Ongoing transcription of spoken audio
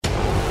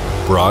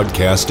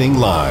Broadcasting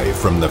live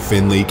from the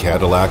Findlay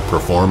Cadillac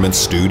Performance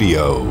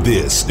Studio.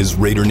 This is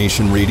Raider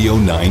Nation Radio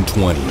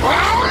 920.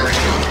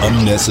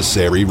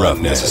 Unnecessary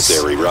roughness.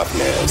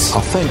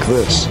 I think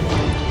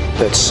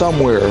that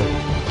somewhere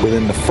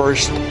within the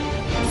first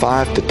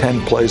 5 to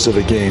 10 plays of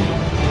the game,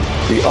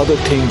 the other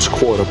team's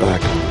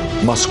quarterback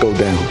must go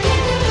down.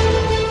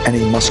 And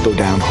he must go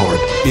down hard.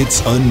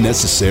 It's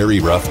Unnecessary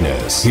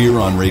Roughness here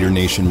on Raider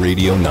Nation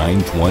Radio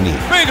 920.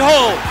 Big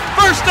hole,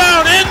 first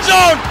down, end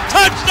zone,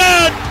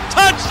 touchdown,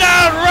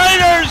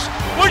 Raiders!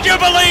 Would you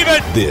believe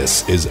it?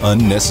 This is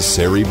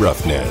Unnecessary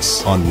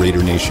Roughness on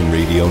Raider Nation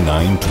Radio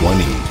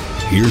 920.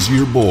 Here's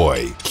your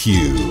boy,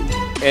 Q.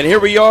 And here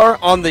we are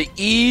on the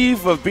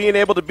eve of being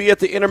able to be at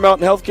the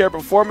Intermountain Healthcare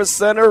Performance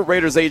Center,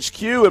 Raiders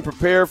HQ, and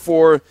prepare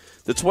for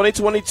the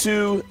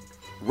 2022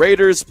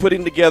 Raiders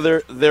putting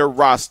together their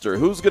roster.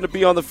 Who's going to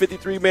be on the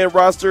 53-man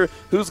roster?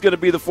 Who's going to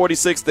be the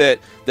 46 that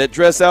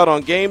dress out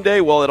on game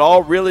day? Well, it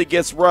all really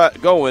gets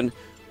going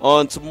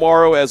on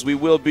tomorrow, as we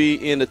will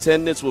be in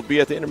attendance. We'll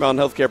be at the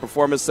Intermountain Healthcare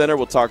Performance Center.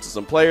 We'll talk to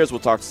some players. We'll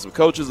talk to some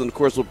coaches. And, of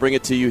course, we'll bring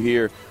it to you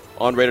here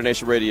on Raider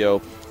Nation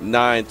Radio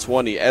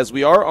 920. As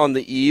we are on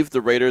the eve,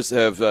 the Raiders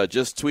have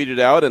just tweeted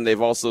out, and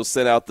they've also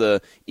sent out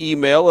the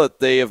email that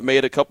they have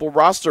made a couple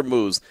roster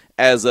moves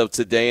as of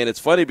today. And it's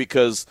funny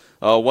because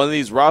one of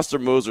these roster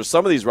moves, or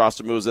some of these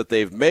roster moves that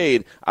they've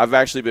made, I've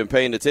actually been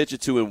paying attention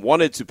to and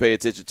wanted to pay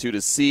attention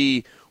to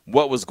see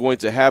what was going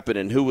to happen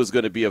and who was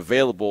going to be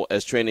available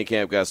as training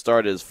camp got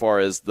started as far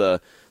as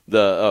the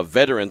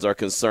veterans are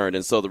concerned.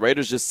 And so the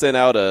Raiders just sent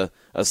out a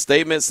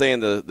statement saying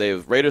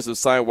the Raiders have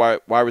signed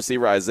wide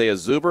receiver Isaiah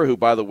Zuber, who,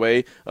 by the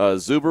way,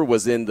 Zuber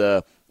was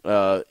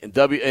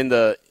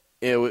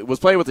was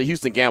playing with the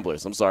Houston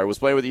Gamblers. Was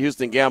playing with the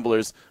Houston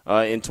Gamblers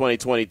in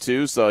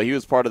 2022. So he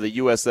was part of the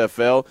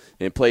USFL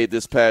and played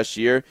this past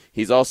year.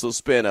 He's also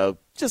spent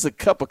just a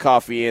cup of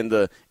coffee in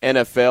the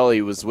NFL.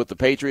 He was with the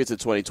Patriots in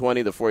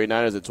 2020, the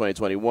 49ers in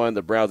 2021,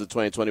 the Browns in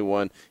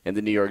 2021, and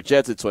the New York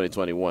Jets in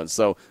 2021.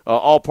 So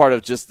all part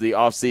of just the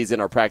offseason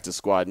or practice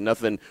squad.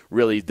 Nothing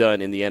really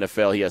done in the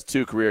NFL. He has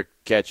 2 career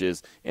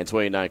catches and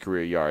 29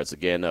 career yards.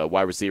 Again,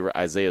 wide receiver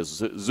Isaiah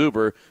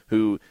Zuber,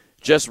 who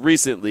just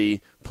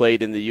recently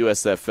played in the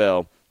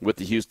USFL with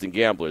the Houston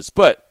Gamblers.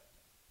 But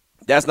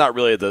that's not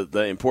really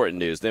the important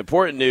news. The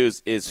important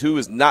news is who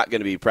is not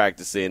going to be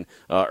practicing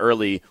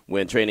early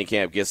when training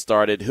camp gets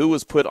started, who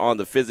was put on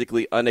the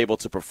physically unable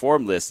to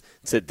perform list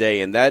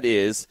today, and that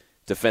is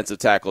defensive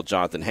tackle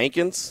Jonathan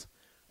Hankins,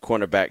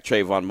 cornerback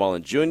Trayvon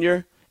Mullen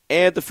Jr.,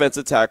 and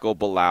defensive tackle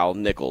Bilal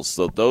Nichols.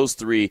 So those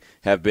 3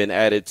 have been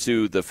added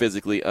to the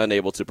physically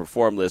unable to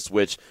perform list,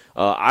 which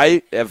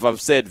I've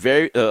said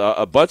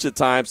a bunch of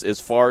times as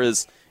far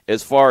as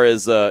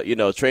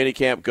training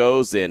camp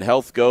goes and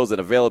health goes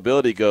and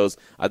availability goes.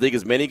 I think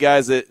as many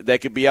guys that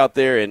could be out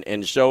there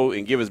and show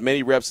and give as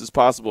many reps as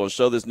possible and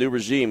show this new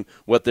regime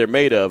what they're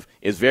made of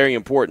is very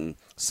important.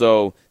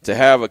 So to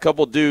have a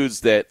couple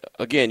dudes that,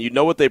 again, you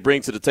know what they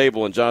bring to the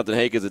table, and Jonathan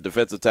Hankins, a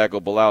defensive tackle,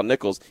 Bilal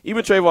Nichols,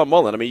 even Trayvon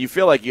Mullen. I mean, you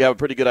feel like you have a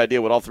pretty good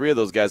idea what all 3 of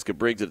those guys could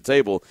bring to the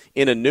table.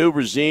 In a new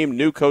regime,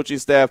 new coaching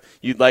staff,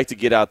 you'd like to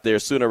get out there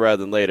sooner rather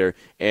than later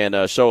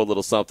and show a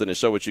little something and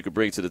show what you could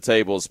bring to the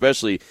table,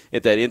 especially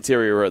at that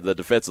interior of the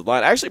defensive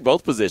line. Actually,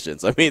 both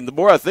positions. I mean, the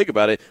more I think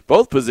about it,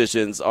 both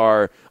positions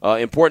are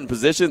important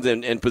positions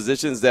and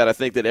positions that I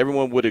think that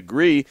everyone would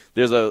agree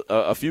there's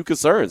a few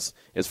concerns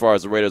as far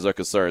as the Raiders are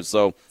concerned.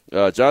 So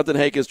Jonathan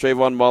Hankins,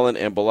 Trayvon Mullen,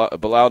 and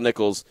Bilal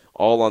Nichols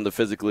all on the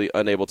physically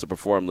unable to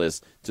perform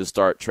list to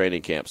start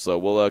training camp. So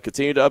we'll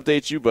continue to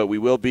update you, but we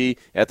will be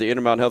at the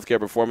Intermountain Healthcare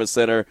Performance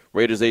Center,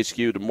 Raiders HQ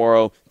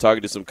tomorrow,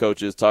 talking to some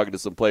coaches, talking to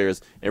some players,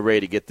 and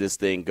ready to get this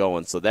thing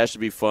going. So that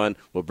should be fun.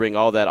 We'll bring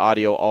all that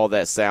audio, all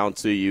that sound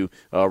to you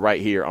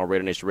right here on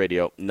Raider Nation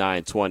Radio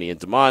 920. And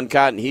Damon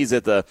Cotton, he's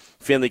at the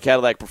Findlay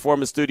Cadillac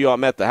Performance Studio.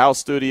 I'm at the House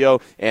Studio,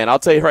 and I'll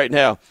tell you right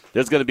now,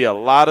 there's going to be a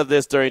lot of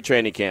this during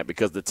training camp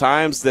because the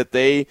times that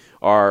they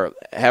are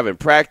having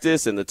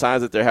practice and the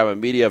times that they're having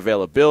media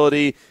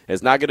availability,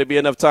 there's not going to be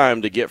enough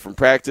time to get from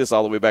practice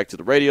all the way back to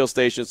the radio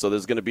station. So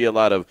there's going to be a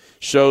lot of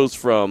shows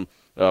from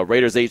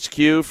Raiders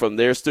HQ, from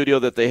their studio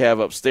that they have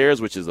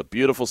upstairs, which is a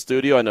beautiful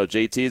studio. I know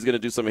JT is going to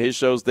do some of his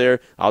shows there.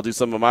 I'll do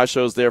some of my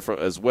shows there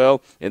as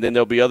well. And then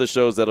there'll be other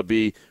shows that'll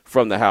be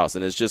from the house.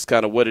 And it's just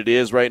kind of what it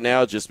is right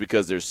now, just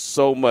because there's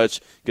so much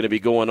going to be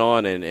going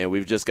on, and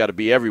we've just got to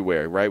be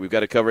everywhere, right? We've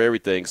got to cover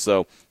everything.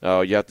 So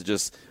you have to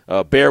just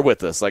bear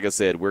with us. Like I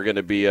said, we're going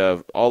to be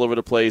all over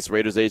the place,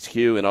 Raiders HQ,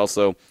 and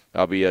also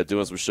I'll be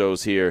doing some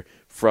shows here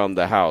from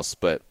the house.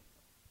 But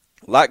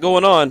a lot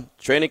going on.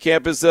 Training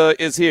camp is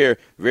here.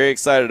 Very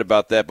excited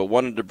about that, but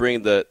wanted to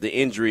bring the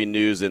injury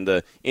news and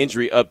the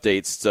injury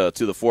updates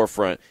to the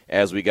forefront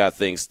as we got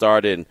things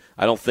started. And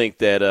I don't think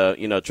that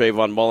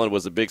Trayvon Mullen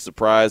was a big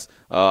surprise.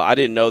 I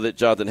didn't know that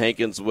Jonathan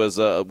Hankins was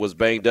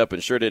banged up,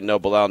 and sure didn't know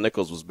Bilal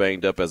Nichols was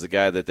banged up as a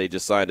guy that they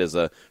just signed as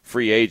a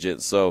free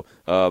agent. So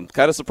kind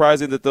of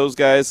surprising that those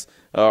guys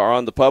are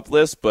on the PUP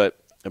list, but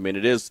I mean,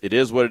 it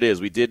is what it is.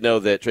 We did know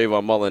that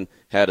Trayvon Mullen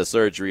had a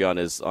surgery on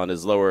his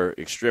lower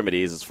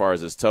extremities as far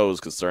as his toes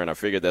concerned. I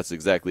figured that's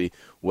exactly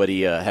what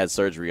he had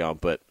surgery on,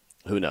 but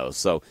who knows?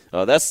 So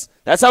that's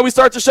how we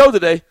start the show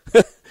today.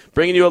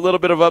 Bringing you a little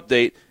bit of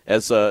update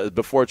as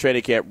before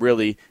training camp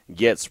really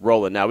gets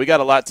rolling. Now, we got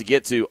a lot to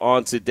get to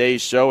on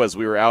today's show as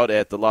we were out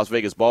at the Las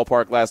Vegas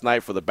ballpark last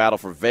night for the Battle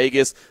for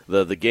Vegas,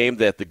 the game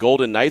that the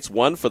Golden Knights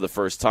won for the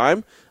first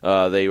time.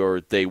 They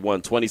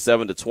won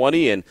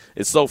 27-20, and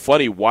it's so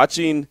funny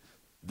watching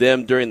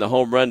them during the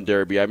home run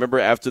derby. I remember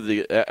after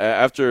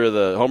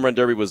the home run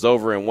derby was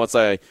over, and once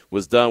I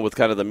was done with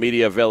kind of the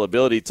media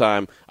availability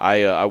time,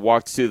 I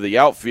walked to the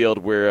outfield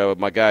where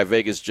my guy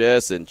Vegas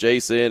Jess and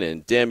Jason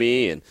and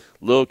Demi and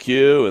Lil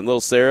Q and Lil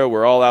Sarah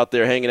were all out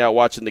there hanging out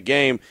watching the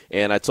game.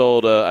 And I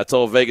told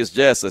Vegas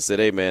Jess, I said,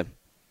 "Hey man,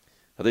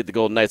 I think the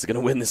Golden Knights are going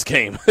to win this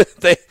game."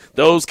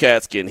 Those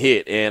cats can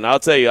hit. And I'll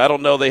tell you, I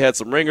don't know, they had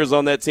some ringers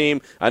on that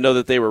team. I know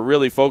that they were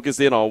really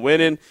focused in on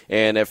winning.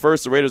 And at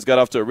first, the Raiders got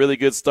off to a really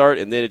good start,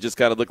 and then it just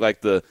kind of looked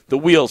like the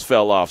wheels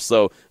fell off.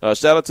 So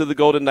shout out to the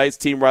Golden Knights.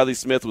 Team Riley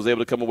Smith was able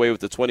to come away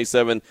with the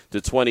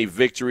 27-20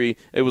 victory.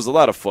 It was a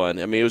lot of fun.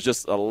 I mean, it was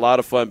just a lot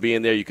of fun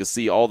being there. You could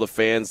see all the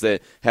fans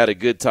that had a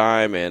good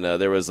time, and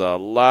there was a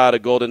lot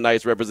of Golden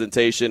Knights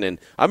representation. And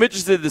I'm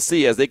interested to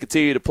see, as they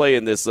continue to play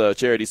in this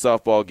charity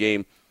softball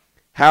game,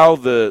 how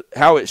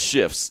it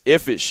shifts,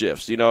 if it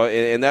shifts,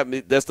 and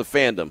that's the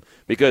fandom,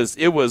 because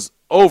it was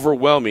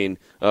overwhelming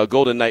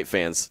Golden Knight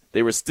fans.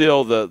 They were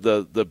still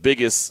the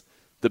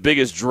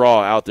biggest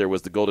draw out there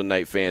was the Golden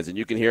Knight fans, and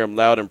you can hear them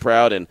loud and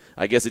proud. And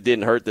I guess it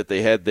didn't hurt that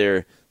they had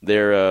their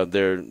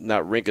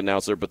not rink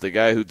announcer, but the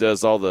guy who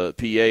does all the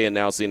PA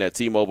announcing at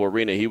T-Mobile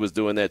Arena, he was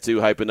doing that too,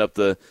 hyping up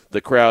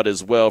the crowd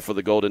as well for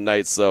the Golden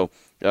Knights. So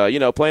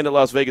playing at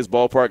Las Vegas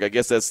ballpark, I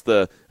guess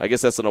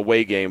that's an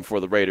away game for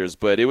the Raiders.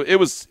 But it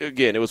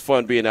was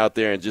fun being out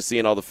there and just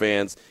seeing all the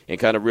fans and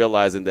kind of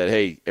realizing that,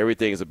 hey,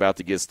 everything is about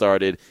to get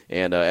started.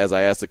 And as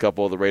I asked a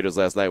couple of the Raiders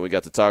last night, we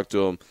got to talk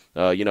to them.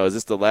 Is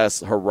this the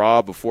last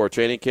hurrah before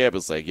training camp?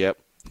 It's like, yep,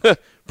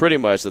 pretty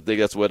much. I think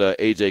that's what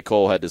A.J.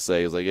 Cole had to say.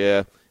 He was like,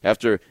 yeah,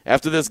 after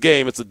this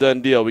game, it's a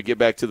done deal. We get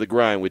back to the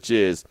grind, which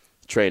is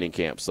training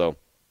camp. So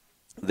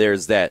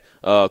there's that.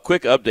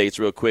 Quick updates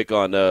real quick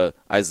on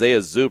Isaiah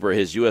Zuber,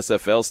 his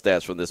USFL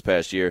stats from this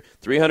past year.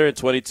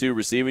 322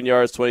 receiving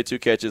yards, 22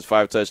 catches,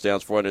 5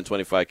 touchdowns,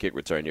 425 kick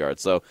return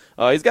yards. So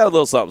he's got a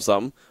little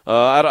something.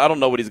 I don't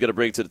know what he's going to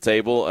bring to the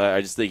table.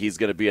 I just think he's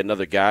going to be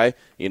another guy,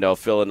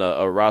 filling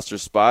a roster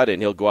spot,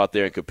 and he'll go out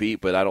there and compete.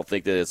 But I don't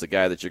think that it's a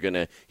guy that you're going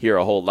to hear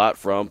a whole lot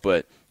from.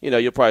 But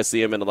you'll probably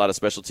see him in a lot of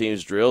special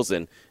teams drills,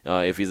 and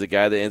if he's a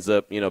guy that ends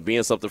up,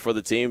 being something for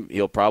the team,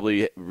 he'll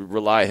probably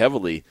rely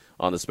heavily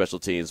on the special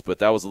teams. But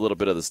that was a little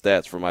bit of the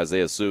stats from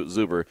Isaiah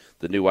Zuber,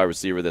 the new wide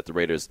receiver that the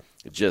Raiders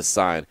just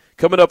signed.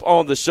 Coming up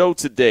on the show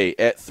today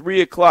at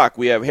 3 o'clock,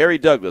 we have Harry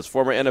Douglas,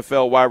 former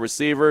NFL wide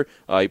receiver.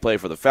 He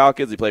played for the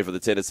Falcons. He played for the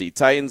Tennessee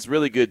Titans.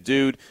 Really good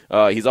dude.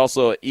 He's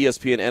also an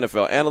ESPN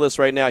NFL analyst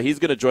right now. He's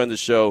going to join the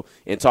show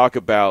and talk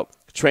about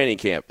training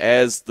camp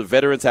as the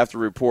veterans have to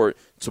report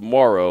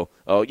tomorrow.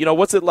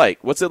 What's it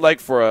like? What's it like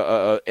for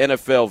a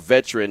NFL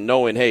veteran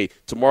knowing, hey,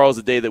 tomorrow's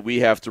the day that we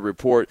have to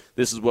report.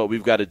 This is what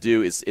we've got to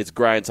do. It's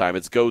grind time.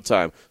 It's go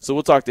time. So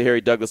we'll talk to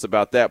Harry Douglas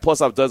about that.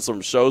 Plus, I've done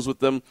some shows with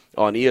them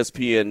on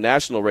ESPN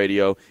National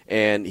Radio,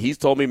 and he's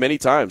told me many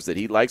times that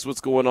he likes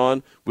what's going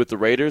on with the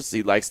Raiders.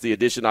 He likes the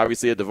addition,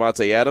 obviously, of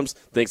Devontae Adams,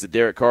 thinks that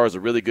Derek Carr is a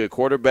really good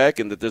quarterback,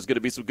 and that there's going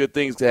to be some good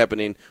things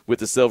happening with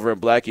the Silver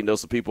and Black. He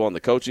knows some people on the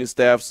coaching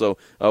staff. So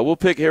we'll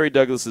pick Harry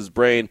Douglas's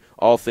brain,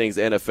 all things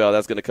NFL.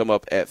 That's going to come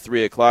up at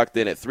 3 o'clock.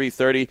 Then at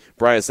 3:30,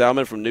 Brian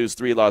Salmon from News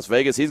 3 Las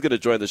Vegas, he's going to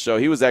join the show.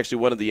 He was actually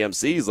one of the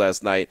MCs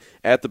last night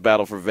at the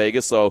Battle for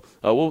Vegas. So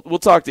we'll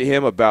talk to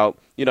him about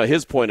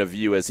his point of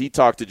view as he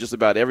talked to just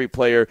about every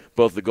player,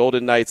 both the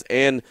Golden Knights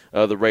and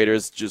the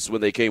Raiders, just when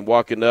they came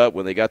walking up,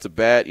 when they got to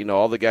bat,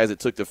 all the guys that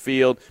took the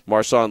field,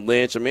 Marshawn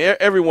Lynch. I mean,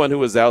 everyone who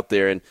was out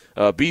there. And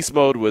Beast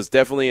Mode was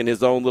definitely in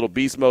his own little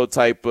Beast Mode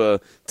type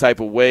of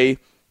way.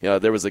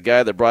 There was a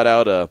guy that brought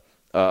out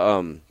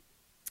a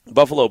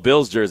Buffalo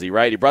Bills jersey,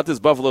 right? He brought this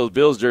Buffalo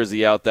Bills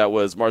jersey out that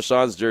was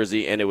Marshawn's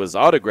jersey, and it was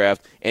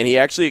autographed, and he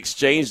actually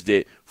exchanged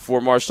it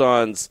for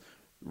Marshawn's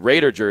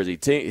Raider jersey,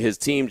 his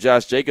team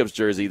Josh Jacobs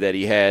jersey that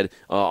he had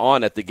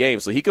on at the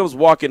game. So he comes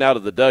walking out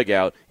of the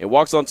dugout and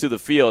walks onto the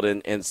field,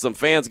 and some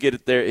fans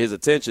get his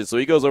attention. So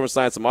he goes over and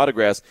signs some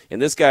autographs,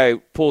 and this guy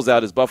pulls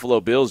out his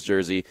Buffalo Bills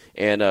jersey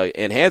and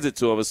hands it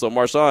to him. And so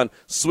Marshawn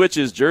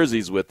switches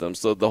jerseys with him.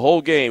 So the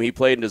whole game he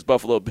played in his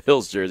Buffalo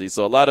Bills jersey.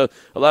 So a lot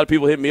of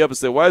people hit me up and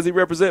said, why does he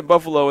represent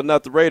Buffalo and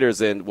not the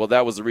Raiders? And well,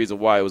 that was the reason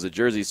why. It was a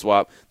jersey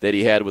swap that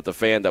he had with the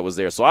fan that was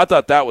there. So I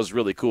thought that was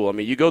really cool. I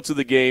mean, you go to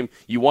the game,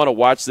 you want to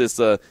watch this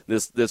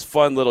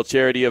fun little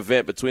charity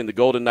event between the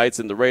Golden Knights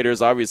and the Raiders,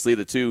 obviously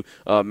the two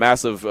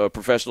massive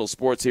professional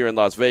sports here in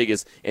Las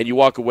Vegas, and you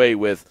walk away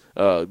with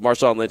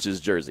Marshawn Lynch's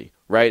jersey,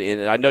 right?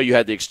 And I know you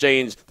had to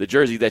exchange the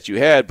jersey that you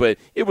had, but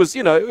it was,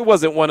 it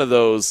wasn't one of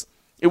those,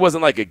 it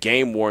wasn't like a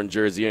game-worn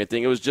jersey or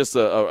anything. It was just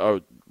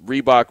a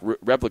Reebok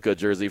replica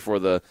jersey for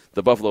the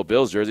Buffalo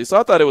Bills jersey. So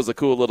I thought it was a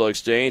cool little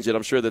exchange, and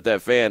I'm sure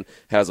that fan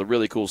has a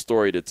really cool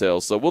story to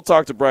tell. So we'll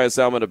talk to Brian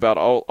Salmon about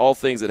all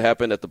things that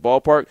happened at the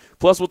ballpark.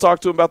 Plus, we'll talk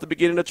to him about the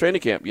beginning of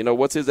training camp.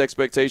 What's his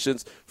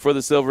expectations for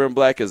the Silver and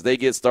Black as they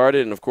get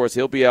started. And, of course,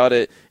 he'll be out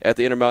at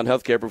the Intermountain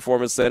Healthcare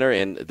Performance Center,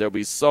 and there'll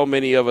be so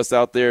many of us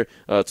out there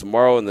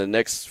tomorrow and the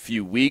next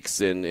few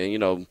weeks.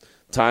 And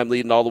time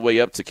leading all the way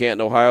up to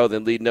Canton, Ohio,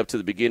 then leading up to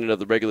the beginning of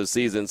the regular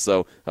season.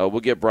 So we'll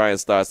get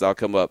Brian's thoughts. That'll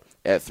come up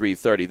at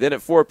 3:30. Then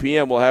at 4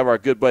 p.m., we'll have our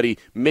good buddy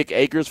Mick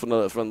Akers from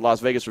the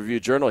Las Vegas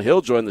Review-Journal.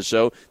 He'll join the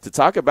show to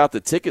talk about the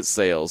ticket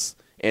sales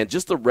and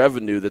just the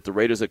revenue that the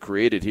Raiders have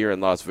created here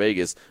in Las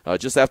Vegas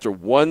just after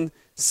one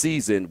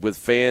season with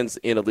fans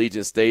in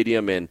Allegiant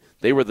Stadium. And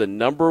they were the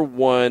number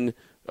one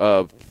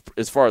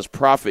as far as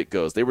profit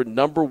goes. They were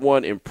number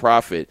one in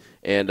profit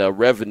and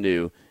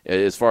revenue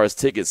as far as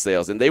ticket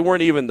sales. And they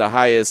weren't even the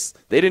highest.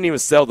 They didn't even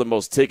sell the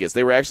most tickets.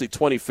 They were actually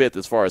 25th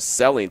as far as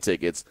selling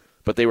tickets,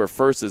 but they were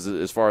first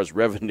as far as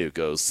revenue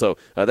goes. So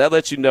that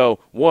lets you know,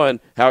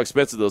 one, how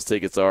expensive those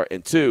tickets are,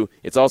 and two,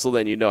 it's also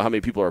letting you know how many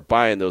people are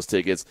buying those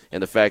tickets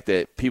and the fact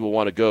that people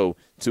want to go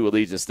to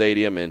Allegiant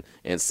Stadium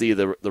and see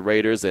the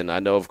Raiders. And I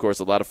know, of course,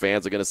 a lot of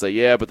fans are going to say,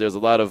 yeah, but there's a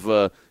lot of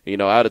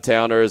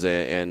out-of-towners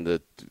and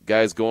the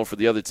guys going for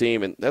the other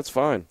team, and that's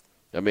fine.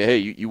 I mean, hey,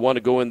 you want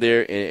to go in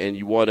there and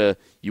you want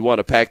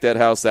to pack that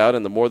house out,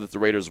 and the more that the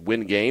Raiders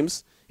win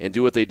games and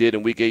do what they did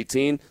in Week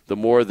 18, the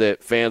more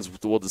that fans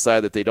will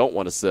decide that they don't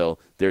want to sell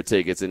their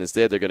tickets, and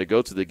instead they're going to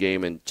go to the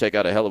game and check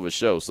out a hell of a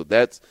show. So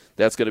that's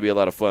going to be a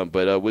lot of fun.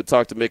 But we'll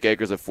talk to Mick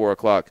Akers at 4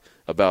 o'clock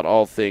about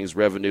all things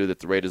revenue that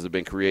the Raiders have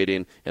been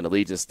creating in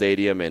Allegiant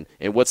Stadium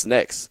and what's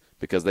next,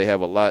 because they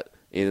have a lot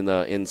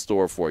in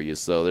store for you.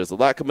 So there's a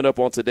lot coming up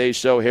on today's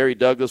show. Harry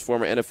Douglas,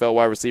 former NFL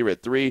wide receiver,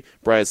 at 3,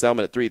 Brian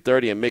Salmon at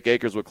 3:30, and Mick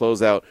Akers will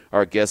close out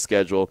our guest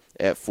schedule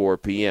at 4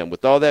 p.m.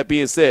 With all that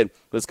being said,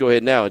 let's go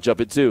ahead now and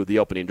jump into the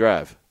opening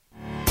drive.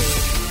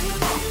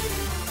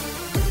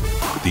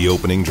 The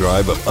opening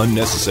drive of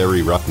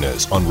Unnecessary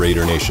Roughness on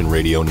Raider Nation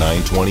Radio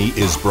 920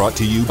 is brought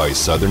to you by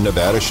Southern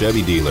Nevada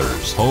Chevy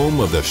Dealers, home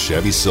of the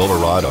Chevy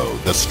Silverado,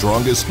 the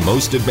strongest,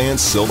 most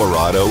advanced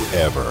Silverado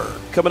ever.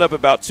 Coming up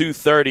about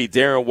 2:30,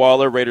 Darren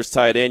Waller, Raiders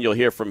tight end. You'll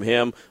hear from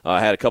him.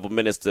 I had a couple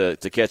minutes to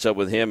catch up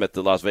with him at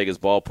the Las Vegas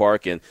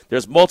ballpark. And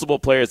there's multiple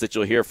players that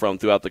you'll hear from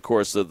throughout the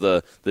course of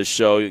the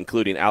show,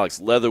 including Alex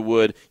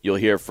Leatherwood. You'll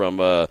hear from,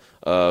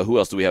 who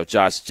else do we have?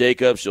 Josh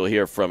Jacobs. You'll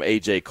hear from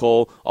A.J.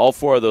 Cole. All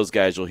four of those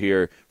guys you'll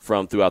hear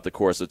from throughout the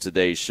course of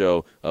today's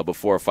show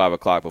before 5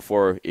 o'clock,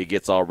 before it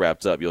gets all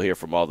wrapped up. You'll hear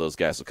from all those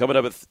guys. So coming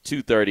up at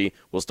 2:30,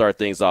 we'll start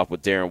things off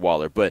with Darren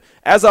Waller. But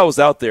as I was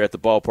out there at the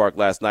ballpark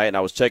last night and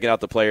I was checking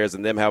out the players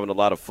and them having a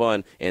lot of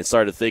fun and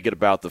started thinking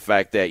about the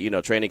fact that,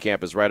 training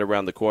camp is right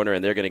around the corner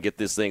and they're going to get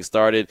this thing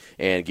started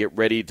and get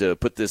ready to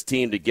put this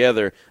team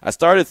together, I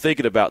started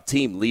thinking about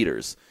team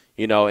leaders.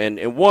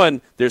 And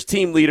one, there's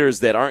team leaders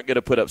that aren't going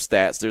to put up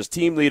stats. There's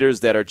team leaders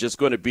that are just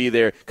going to be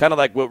there, kind of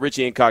like what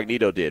Richie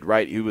Incognito did,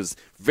 right? He was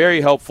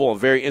very helpful and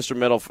very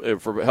instrumental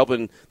for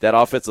helping that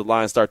offensive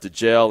line start to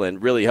gel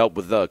and really help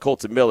with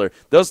Colton Miller.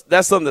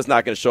 That's something that's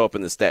not going to show up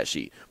in the stat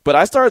sheet. But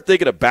I started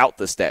thinking about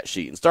the stat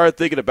sheet and started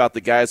thinking about the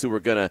guys who were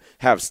going to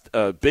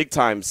have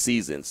big-time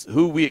seasons,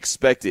 who we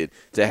expected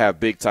to have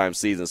big-time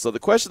seasons. So the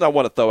question I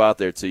want to throw out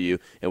there to you,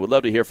 and would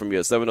love to hear from you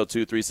at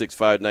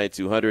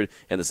 702-365-9200,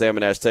 and the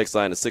Salmon Ash text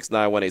line is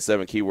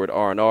 69187, keyword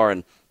R&R.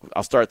 And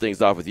I'll start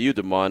things off with you,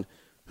 Damon.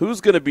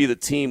 Who's going to be the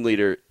team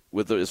leader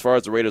as far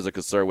as the Raiders are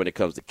concerned when it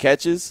comes to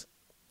catches,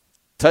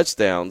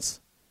 touchdowns,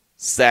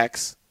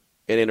 sacks,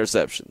 and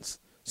interceptions?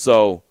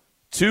 So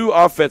 2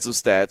 offensive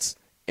stats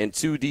and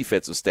 2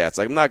 defensive stats.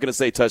 I'm not going to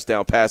say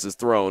touchdown passes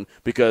thrown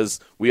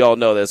because we all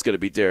know that's going to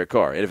be Derek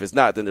Carr. And if it's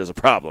not, then there's a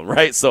problem,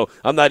 right? So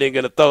I'm not even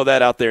going to throw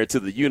that out there into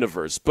the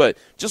universe. But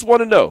just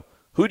want to know,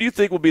 who do you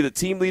think will be the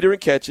team leader in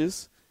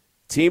catches,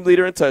 team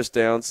leader in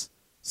touchdowns,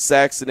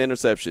 sacks, and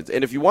interceptions?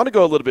 And if you want to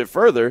go a little bit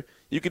further,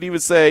 you could even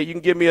say, you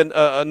can give me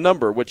a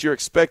number, what you're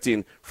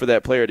expecting for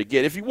that player to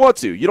get. If you want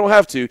to. You don't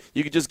have to.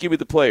 You can just give me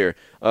the player,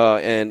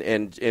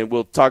 and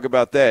we'll talk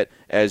about that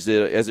as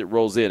it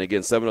rolls in.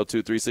 Again,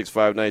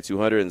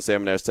 702-365-9200, and the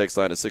Salmon Ash text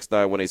line is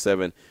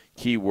 69187,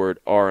 keyword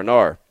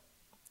R&R.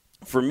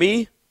 For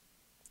me,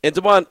 and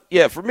Damon,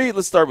 for me,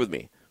 let's start with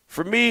me.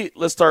 For me,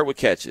 let's start with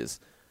catches.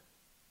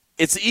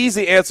 It's an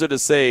easy answer to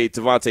say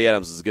Davante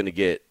Adams is going to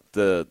get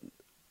the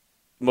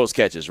most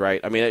catches,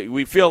 right? I mean,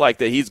 we feel like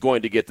that he's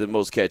going to get the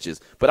most catches.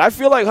 But I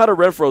feel like Hunter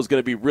Renfrow is going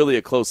to be really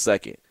a close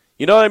second.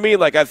 You know what I mean?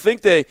 Like, I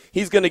think that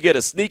he's going to get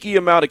a sneaky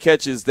amount of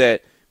catches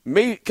that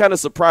may kind of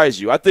surprise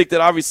you. I think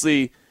that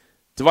obviously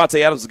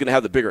Davante Adams is going to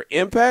have the bigger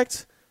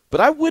impact, but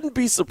I wouldn't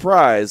be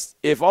surprised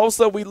if all of a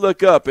sudden we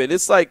look up and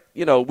it's like,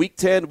 week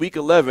 10, week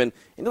 11, and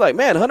you're like,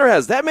 man, Hunter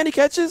has that many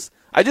catches?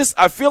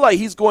 I feel like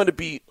he's going to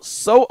be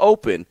so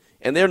open,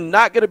 and they're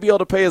not going to be able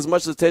to pay as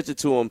much attention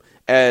to him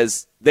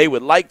as they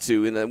would like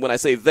to. And when I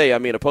say they, I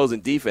mean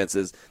opposing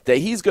defenses, that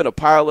he's going to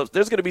pile up.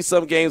 There's going to be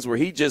some games where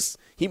he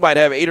might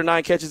have 8 or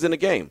 9 catches in a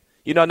game.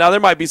 Now there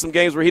might be some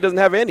games where he doesn't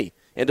have any.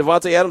 and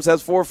Devontae Adams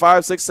has 4,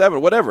 5, 6,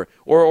 7, whatever,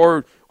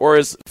 or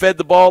is fed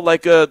the ball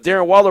like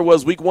Darren Waller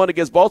was week 1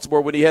 against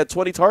Baltimore when he had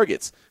 20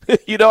 targets.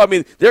 I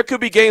mean, there could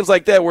be games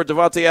like that where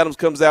Devontae Adams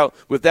comes out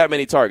with that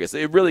many targets.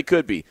 It really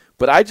could be.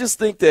 But I just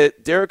think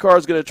that Derek Carr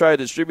is going to try to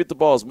distribute the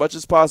ball as much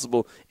as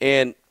possible.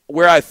 And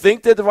where I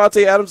think that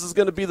Devontae Adams is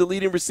going to be the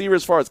leading receiver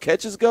as far as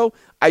catches go,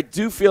 I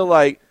do feel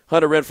like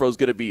Hunter Renfrow is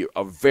going to be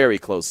a very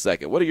close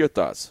second. What are your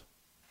thoughts?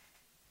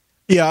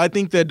 Yeah, I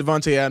think that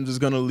Devontae Adams is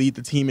going to lead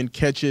the team in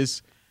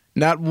catches.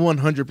 Not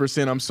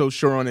 100%, I'm so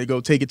sure on it, go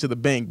take it to the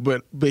bank,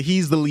 but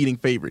he's the leading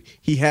favorite.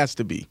 He has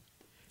to be,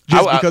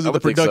 just because of the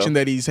production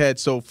that he's had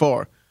so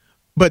far.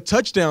 But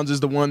touchdowns is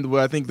the one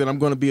where I think that I'm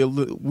going to be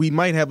we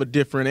might have a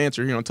different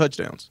answer here on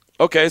touchdowns.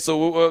 Okay,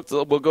 so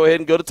we'll go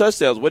ahead and go to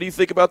touchdowns. What do you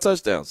think about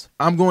touchdowns?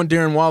 I'm going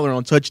Darren Waller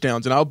on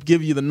touchdowns, and I'll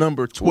give you the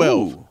number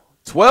 12. Ooh,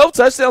 12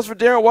 touchdowns for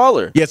Darren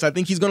Waller. Yes, I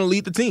think he's going to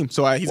lead the team,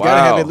 so he's got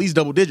to have at least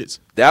double digits.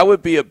 That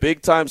would be a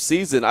big-time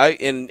season.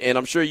 And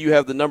I'm sure you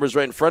have the numbers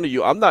right in front of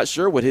you. I'm not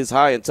sure what his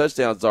high in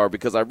touchdowns are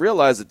because I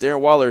realize that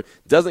Darren Waller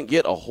doesn't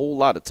get a whole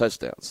lot of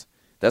touchdowns.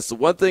 That's the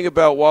one thing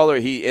about Waller.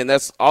 And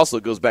that's also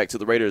goes back to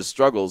the Raiders'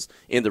 struggles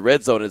in the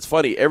red zone. And it's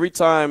funny, every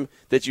time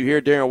that you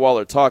hear Darren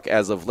Waller talk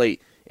as of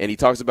late, and he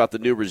talks about the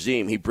new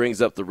regime, he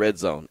brings up the red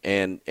zone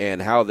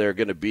and how they're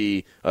going to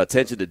be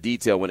attention to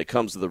detail when it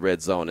comes to the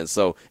red zone. And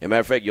so, as a matter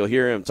of fact, you'll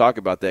hear him talk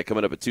about that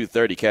coming up at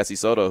 2:30. Cassie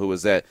Soto, who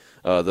was at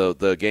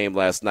the game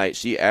last night,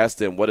 she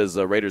asked him, what does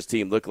the Raiders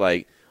team look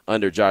like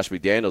under Josh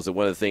McDaniels? And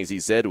one of the things he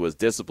said was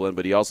discipline,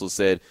 but he also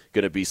said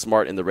going to be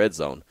smart in the red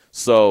zone.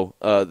 So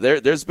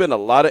there's been a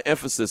lot of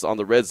emphasis on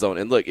the red zone.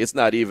 And look, it's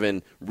not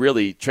even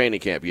really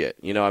training camp yet.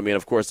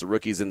 Of course, the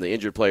rookies and the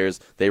injured players,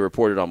 they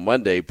reported on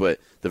Monday, but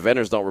the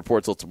veterans don't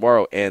report till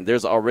tomorrow. And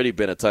there's already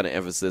been a ton of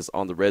emphasis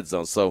on the red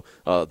zone. So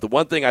the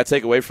one thing I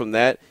take away from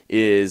that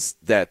is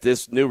that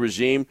this new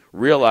regime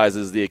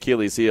realizes the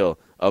Achilles heel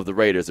of the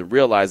Raiders and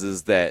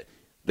realizes that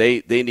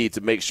they need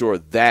to make sure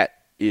that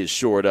is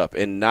shored up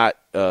and not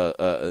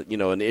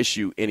an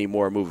issue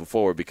anymore moving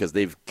forward, because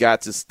they've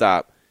got to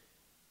stop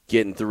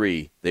getting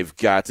 3. They've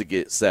got to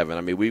get 7.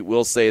 I mean, we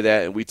will say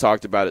that, and we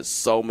talked about it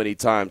so many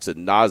times ad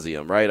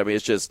nauseum, right? I mean,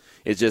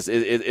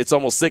 it's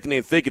almost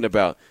sickening thinking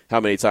about how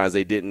many times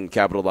they didn't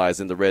capitalize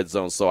in the red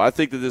zone. So I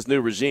think that this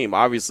new regime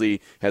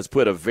obviously has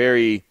put a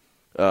very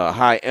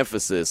high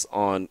emphasis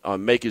on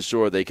making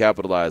sure they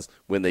capitalize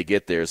when they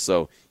get there.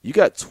 So you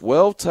got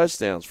 12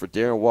 touchdowns for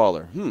Darren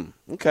Waller.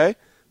 Okay.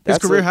 His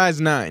career high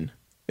is 9,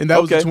 and that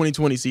was the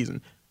 2020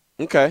 season.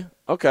 Okay.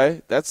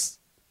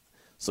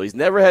 So he's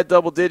never had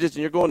double digits,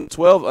 and you're going to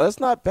 12. That's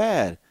not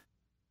bad.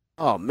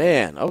 Oh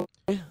man,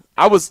 okay.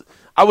 I was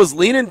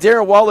leaning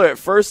Darren Waller at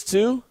first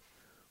too,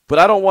 but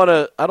I don't want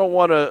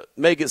to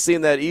make it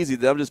seem that easy.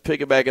 That I'm just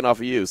piggybacking off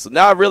of you. So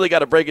now I really got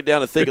to break it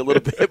down and think a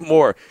little bit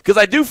more, because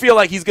I do feel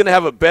like he's going to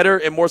have a better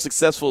and more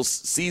successful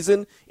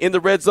season in the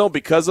red zone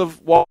because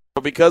of Waller,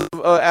 because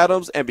of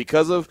Adams, and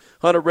because of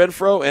Hunter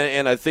Renfrow,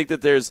 and I think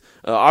that there's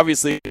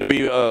obviously going to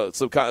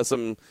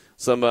be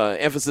some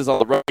emphasis on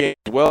the run game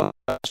as well.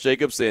 Josh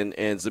Jacobs and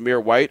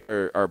Zamir White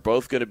are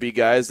both going to be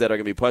guys that are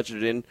going to be punching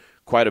it in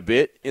quite a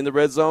bit in the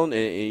red zone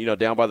and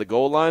down by the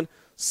goal line.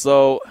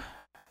 So,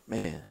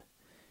 man,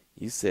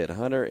 you said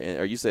Hunter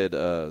or you said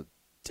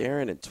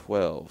Darren at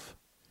 12.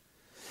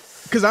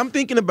 Because I'm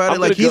thinking about it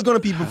like he's going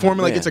to be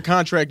performing like it's a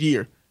contract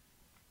year.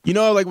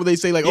 Like when they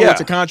say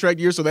it's a contract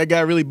year, so that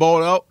guy really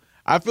balled out.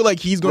 I feel like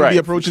he's going to be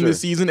approaching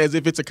this season as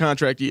if it's a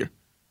contract year.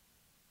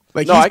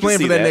 Like he's playing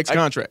for that next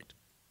contract.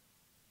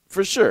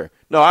 For sure.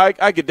 No,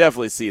 I could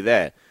definitely see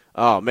that.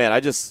 Oh, man,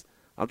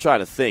 I'm trying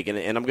to think, and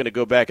I'm going to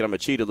go back and I'm going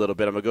to cheat a little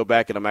bit. I'm going to go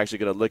back and I'm actually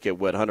going to look at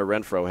what Hunter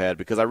Renfrow had,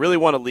 because I really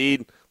want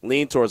to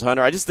lean towards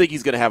Hunter. I just think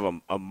he's going to have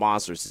a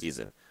monster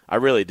season. I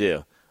really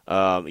do.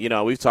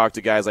 We've talked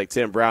to guys like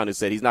Tim Brown who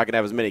said he's not going to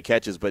have as many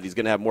catches, but he's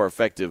going to have more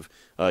effective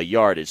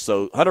yardage.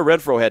 So Hunter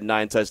Renfrow had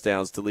 9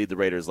 touchdowns to lead the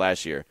Raiders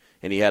last year,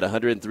 and he had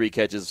 103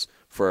 catches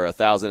for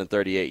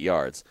 1,038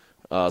 yards.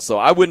 So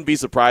I wouldn't be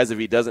surprised if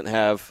he doesn't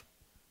have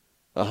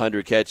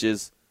 100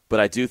 catches, but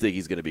I do think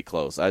he's going to be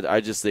close. I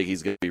just think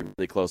he's going to be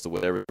really close to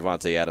whatever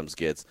Devontae Adams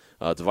gets.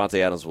 Devontae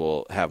Adams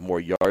will have more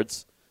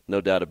yards,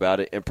 no doubt about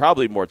it, and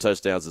probably more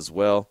touchdowns as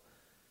well.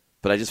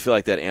 But I just feel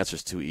like that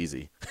answer's too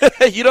easy.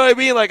 You know what I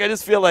mean? Like, I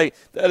just feel like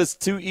that is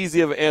too easy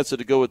of an answer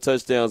to go with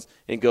touchdowns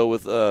and go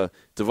with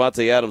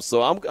Devontae Adams.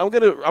 So I'm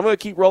gonna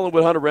keep rolling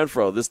with Hunter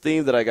Renfrow. This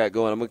theme that I got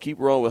going, I'm gonna keep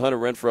rolling with Hunter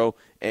Renfrow,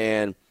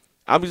 and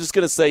I'm just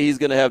gonna say he's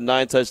gonna have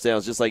 9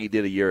 touchdowns just like he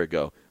did a year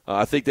ago.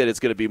 I think that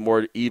it's gonna be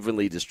more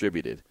evenly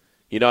distributed.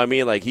 You know what I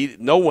mean? Like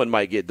no one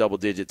might get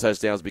double-digit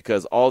touchdowns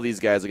because all these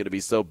guys are gonna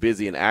be so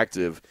busy and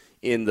active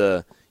in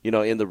the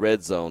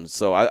red zone.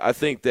 So I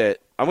think that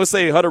I'm going to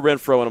say Hunter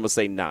Renfrow, and I'm going to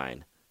say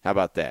 9. How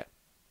about that?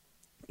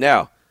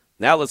 Now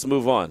let's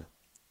move on.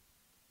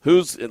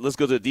 Let's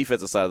go to the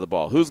defensive side of the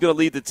ball. Who's going to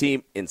lead the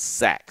team in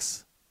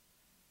sacks?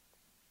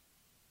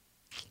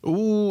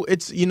 Ooh,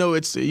 it's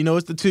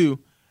the 2,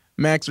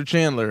 Max or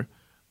Chandler.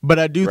 But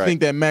I do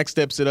think that Max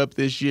steps it up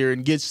this year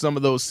and gets some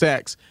of those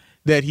sacks.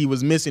 that he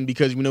was missing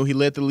because, he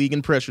led the league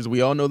in pressures.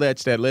 We all know that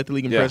stat, led the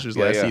league in pressures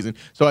last season.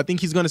 So I think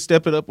he's going to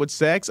step it up with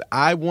sacks.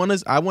 I want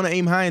to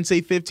aim high and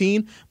say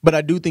 15, but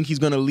I do think he's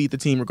going to lead the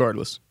team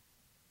regardless.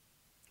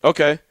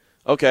 Okay.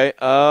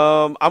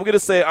 I'm going to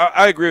say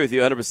I agree with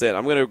you 100%.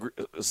 I'm going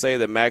to say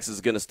that Max is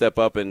going to step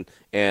up and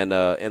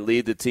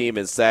lead the team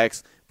in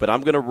sacks, but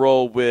I'm going to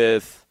roll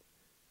with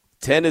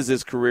 10 is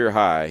his career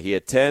high. He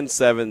had 10,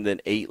 7, then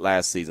 8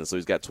 last season, so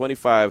he's got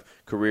 25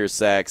 career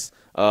sacks.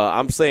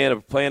 I'm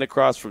saying playing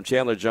across from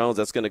Chandler Jones,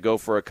 that's going to go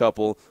for a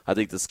couple. I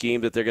think the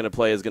scheme that they're going to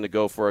play is going to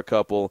go for a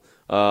couple.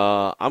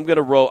 I'm going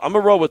to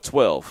roll with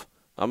 12.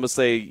 I'm going to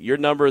say your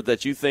number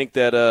that you think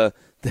that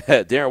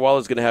Darren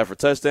Waller's going to have for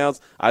touchdowns,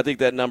 I think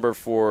that number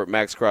for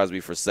Max Crosby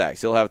for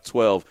sacks. He'll have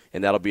 12,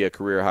 and that'll be a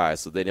career high.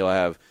 So then he'll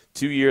have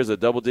 2 years of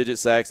double-digit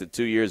sacks and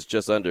 2 years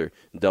just under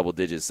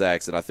double-digit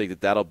sacks. And I think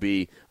that'll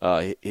be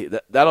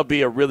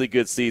a really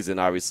good season,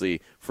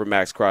 obviously, for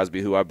Max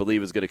Crosby, who I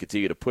believe is going to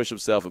continue to push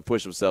himself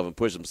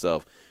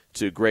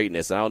to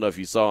greatness. And I don't know if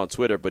you saw on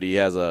Twitter, but he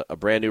has a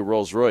brand-new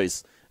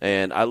Rolls-Royce.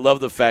 And I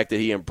love the fact that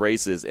he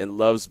embraces and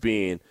loves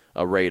being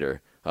a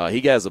Raider.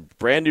 He has a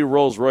brand new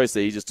Rolls Royce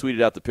that he just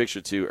tweeted out the picture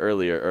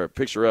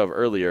of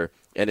earlier,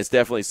 and it's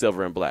definitely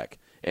silver and black.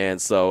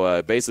 And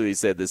so basically he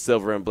said the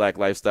silver and black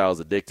lifestyle is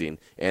addicting,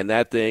 and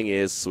that thing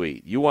is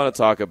sweet. You want to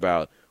talk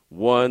about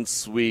one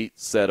sweet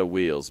set of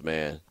wheels,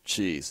 man.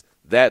 Jeez,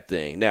 that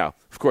thing. Now,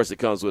 of course, it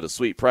comes with a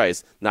sweet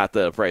price, not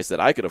the price that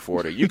I could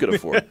afford or you could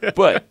afford.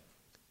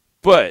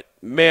 But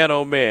man,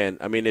 oh man,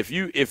 I mean, if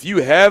you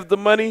have the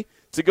money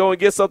to go and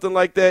get something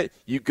like that,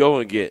 you go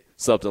and get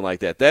something like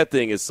that. That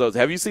thing is so –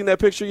 have you seen that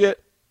picture yet?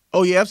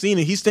 Oh, yeah, I've seen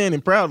it. He's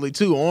standing proudly,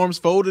 too, arms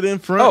folded in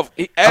front.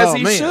 He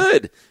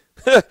should.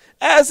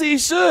 As he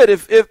should.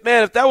 If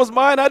that was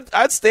mine,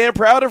 I'd stand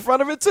proud in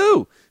front of it,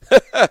 too.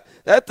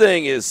 That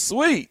thing is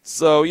sweet.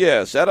 So,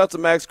 yeah, shout out to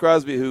Max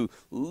Crosby, who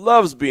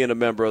loves being a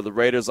member of the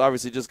Raiders.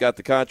 Obviously just got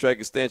the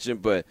contract extension,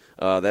 but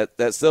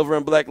that silver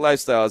and black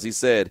lifestyle, as he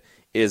said,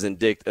 is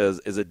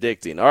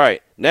addicting. All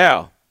right,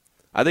 now –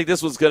 I think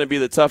this was going to be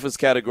the toughest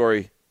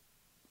category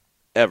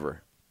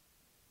ever.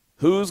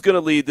 Who's going to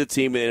lead the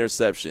team in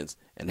interceptions,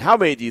 and how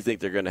many do you think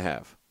they're going to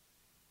have?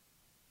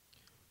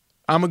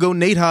 I'm going to go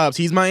Nate Hobbs.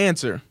 He's my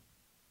answer.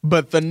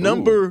 But the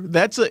number,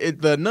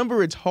 the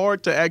number it's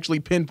hard to actually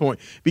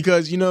pinpoint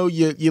because, you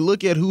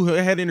look at who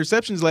had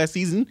interceptions last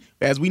season.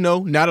 As we know,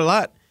 not a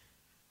lot.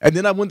 And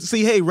then I went to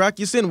see, hey, Rock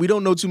Ya-Sin, we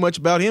don't know too much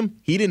about him.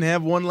 He didn't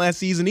have one last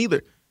season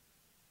either.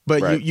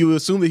 But right. you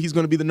assume that he's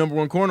going to be the number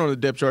one corner on the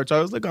depth chart. So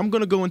I was like, I'm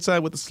going to go inside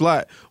with the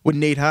slot with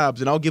Nate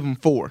Hobbs, and I'll give him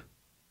 4.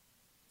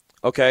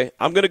 Okay,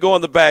 I'm going to go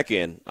on the back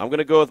end. I'm going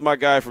to go with my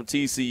guy from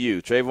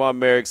TCU, Trayvon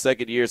Merrick,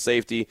 second-year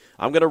safety.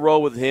 I'm going to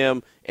roll with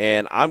him,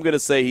 and I'm going to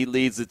say he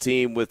leads the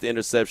team with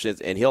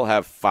interceptions, and he'll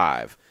have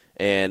 5.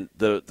 And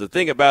the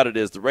thing about it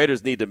is the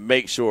Raiders need to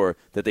make sure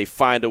that they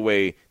find a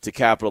way to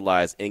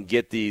capitalize and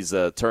get these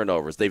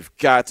turnovers. They've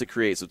got to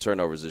create some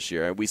turnovers this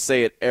year. And we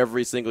say it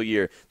every single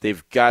year.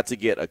 They've got to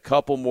get a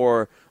couple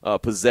more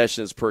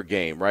possessions per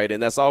game, right?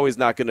 And that's always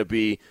not going to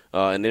be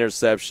an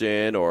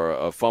interception or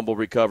a fumble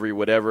recovery,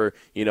 whatever,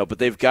 but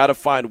they've got to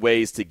find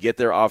ways to get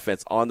their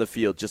offense on the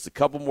field just a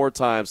couple more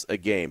times a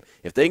game.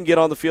 If they can get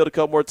on the field a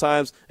couple more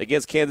times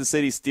against Kansas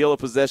City, steal a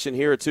possession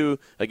here or two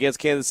against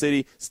Kansas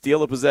City,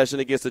 steal a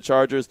possession against the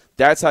Chargers,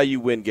 that's how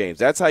you win games.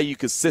 That's how you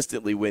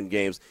consistently win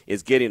games,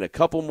 is getting a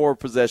couple more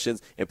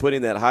possessions and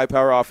putting that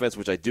high-power offense,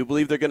 which I do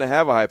believe they're going to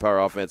have a high-power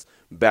offense,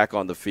 back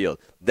on the field.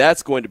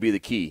 That's going to be the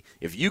key.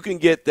 If you can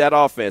get that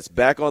offense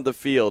back on the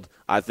field,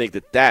 I think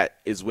that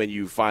is when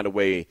you find a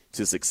way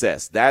to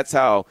success. That's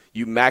how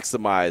you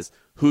maximize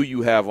who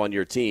you have on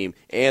your team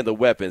and the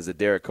weapons that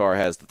Derek Carr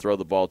has to throw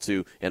the ball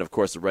to, and, of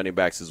course, the running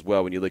backs as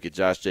well when you look at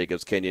Josh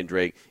Jacobs, Kenyon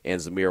Drake, and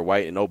Zamir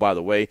White. And, oh, by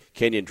the way,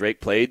 Kenyon Drake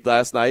played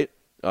last night.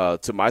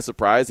 To my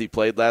surprise, he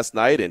played last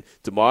night. And,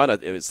 Damon,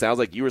 it sounds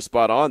like you were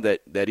spot on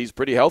that he's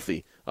pretty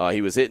healthy.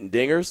 He was hitting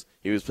dingers.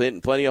 He was hitting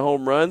plenty of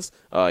home runs.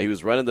 He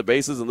was running the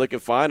bases and looking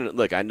fine. And,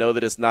 look, I know that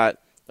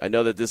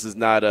this is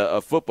not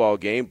a football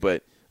game,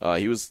 but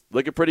he was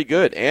looking pretty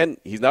good, and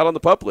he's not on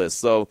the PUP list.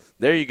 So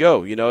there you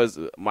go.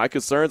 My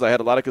concerns, I had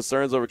a lot of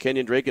concerns over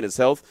Kenyon Drake and his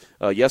health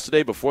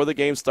yesterday before the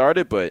game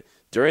started, but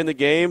during the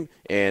game,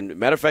 and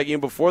matter of fact,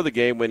 even before the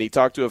game, when he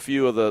talked to a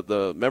few of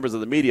the members of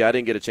the media, I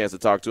didn't get a chance to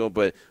talk to him,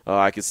 but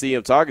I could see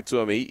him talking to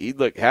him. He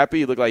looked happy.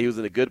 He looked like he was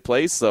in a good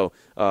place. So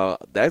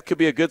that could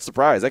be a good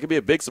surprise. That could be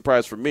a big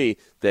surprise for me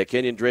that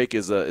Kenyon Drake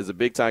is a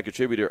big-time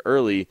contributor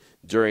early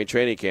during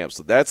training camp.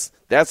 So that's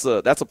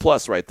a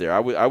plus right there.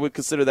 I would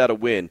consider that a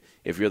win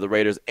if you're the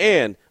Raiders,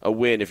 and a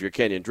win if you're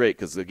Kenyon Drake,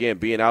 because, again,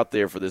 being out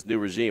there for this new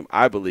regime,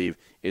 I believe,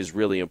 is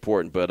really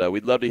important. But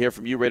we'd love to hear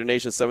from you, Raider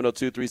Nation,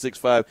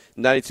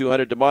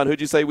 702-365-9200. Damon, who'd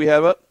you say we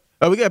have up?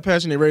 We got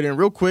Passionate Raider. And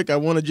real quick, I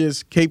want to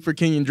just cape for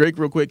Kenyon Drake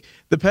real quick.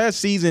 The past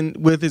season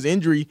with his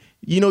injury,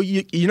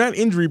 you're not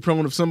injury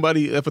prone if a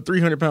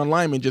 300-pound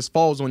lineman just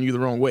falls on you the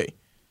wrong way.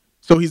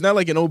 So he's not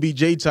like an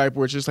OBJ type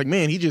where it's just like,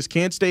 man, he just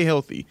can't stay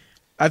healthy.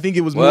 I think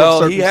it was more.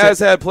 Well, he has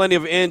had plenty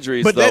of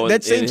injuries, but though,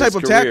 that same type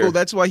of career. tackle,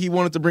 that's why he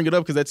wanted to bring it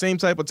up, because that same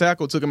type of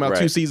tackle took him out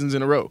 2 seasons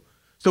in a row.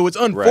 So it's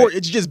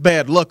It's just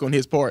bad luck on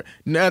his part.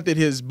 Not that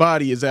his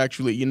body is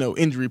actually,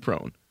 injury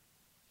prone.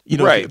 If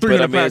a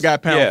 300-pound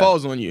guy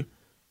falls on you,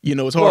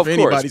 it's hard for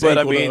anybody's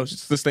ankle to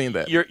sustain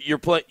that.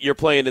 You're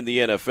playing in the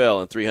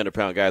NFL, and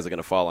 300-pound guys are going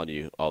to fall on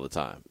you all the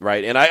time,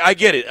 right? And I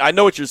get it. I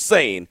know what you're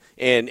saying,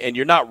 and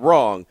you're not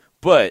wrong.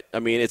 But I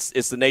mean,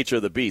 it's the nature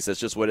of the beast. That's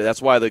just what.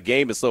 That's why the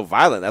game is so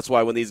violent. That's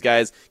why when these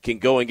guys can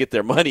go and get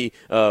their money,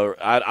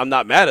 I'm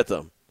not mad at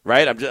them,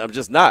 right? I'm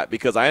just not,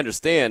 because I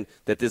understand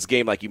that this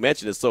game, like you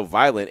mentioned, is so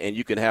violent, and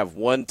you can have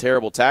one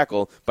terrible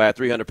tackle by a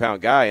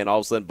 300-pound guy, and all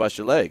of a sudden bust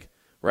your leg,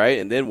 right?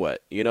 And then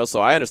what?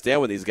 So I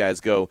understand when these guys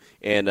go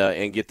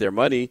and get their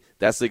money.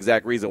 That's the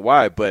exact reason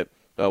why. But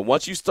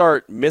once you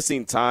start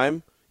missing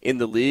time in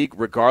the league,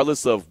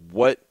 regardless of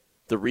what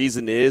the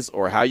reason is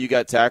or how you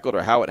got tackled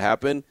or how it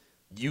happened,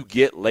 you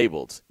get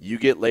labeled. You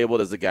get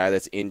labeled as a guy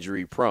that's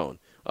injury prone.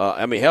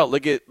 Hell,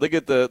 look at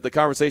the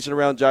conversation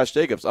around Josh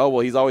Jacobs. Oh, well,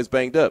 he's always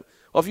banged up.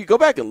 Well, if you go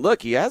back and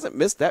look, he hasn't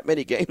missed that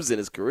many games in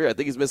his career. I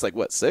think he's missed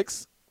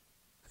 6?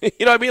 You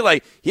know what I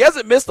mean? He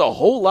hasn't missed a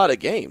whole lot of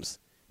games.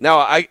 Now,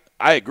 I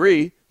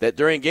agree that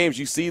during games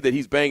you see that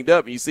he's banged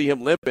up, and you see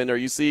him limping, or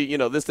you see,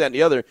 this, that, and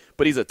the other,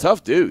 but he's a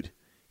tough dude.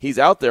 He's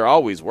out there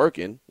always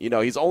working.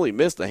 He's only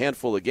missed a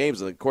handful of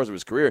games in the course of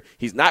his career.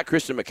 He's not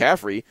Christian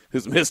McCaffrey,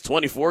 who's missed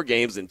 24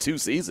 games in 2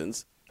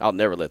 seasons. I'll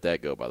never let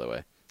that go, by the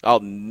way.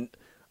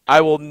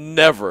 I will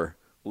never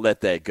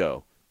let that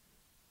go.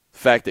 The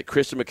fact that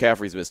Christian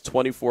McCaffrey's missed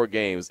 24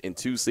 games in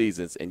 2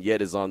 seasons and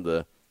yet is on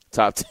the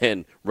top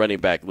 10 running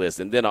back list.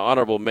 And then an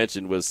honorable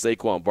mention was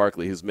Saquon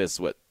Barkley, who's missed,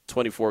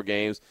 24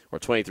 games or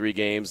 23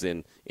 games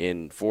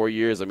in 4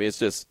 years. I mean, it's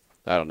just –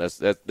 I don't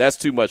know. That's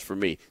too much for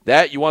me.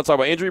 That, you want to talk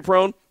about injury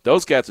prone?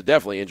 Those cats are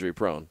definitely injury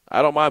prone.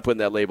 I don't mind putting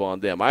that label on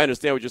them. I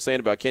understand what you're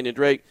saying about Kenyon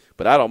Drake,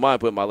 but I don't mind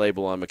putting my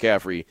label on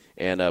McCaffrey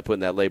and putting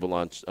that label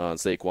on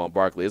Saquon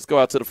Barkley. Let's go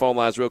out to the phone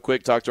lines real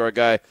quick. Talk to our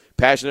guy,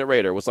 Passionate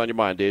Raider. What's on your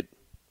mind, dude?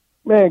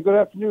 Man, good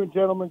afternoon,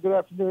 gentlemen. Good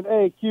afternoon.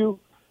 Hey, Q.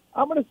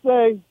 I'm gonna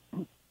say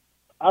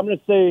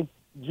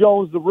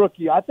Jones, the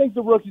rookie. I think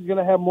the rookie's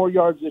gonna have more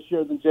yards this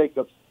year than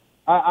Jacobs.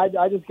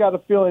 I just got a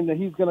feeling that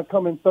he's gonna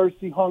come in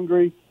thirsty,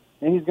 hungry,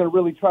 and he's going to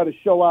really try to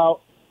show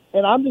out.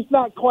 And I'm just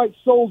not quite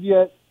sold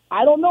yet.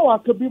 I don't know. I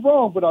could be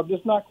wrong, but I'm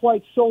just not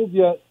quite sold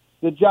yet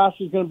that Josh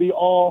is going to be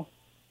all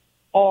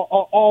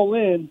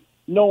in,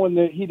 knowing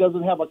that he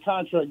doesn't have a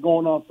contract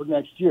going on for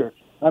next year.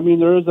 I mean,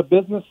 there is a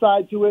business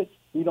side to it.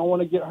 You don't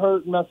want to get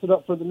hurt and mess it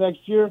up for the next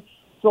year.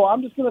 So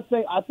I'm just going to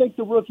say I think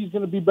the rookie's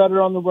going to be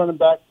better on the running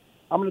back.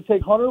 I'm going to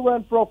take Hunter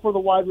Renfrow for the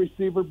wide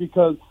receiver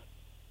because,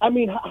 I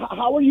mean,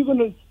 how are you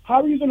going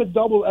to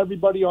double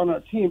everybody on our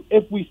team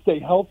if we stay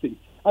healthy?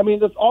 I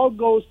mean, this all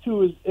goes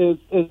to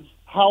is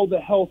how the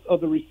health of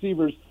the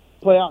receivers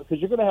play out,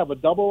 because you're going to have a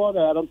double on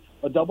Adams,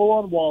 a double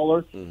on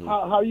Waller. Mm-hmm.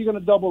 How are you going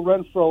to double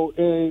Renfrow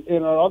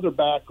in our other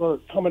back or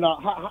coming out?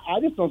 I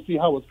just don't see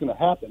how it's going to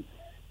happen.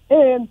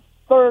 And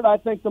third, I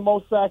think the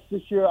most sacks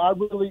this year. I'm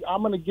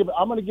going to give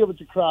it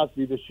to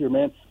Crosby this year,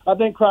 man. I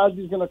think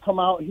Crosby's going to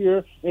come out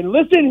here and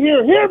listen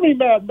here, hear me,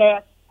 Mad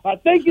Max. I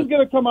think he's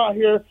going to come out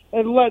here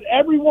and let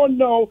everyone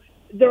know.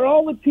 They're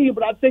all a team,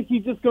 but I think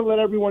he's just going to let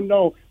everyone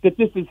know that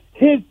this is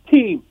his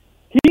team.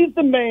 He's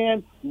the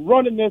man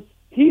running this.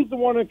 He's the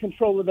one in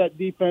control of that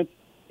defense.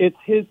 It's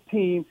his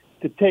team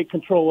to take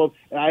control of,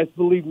 and I just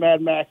believe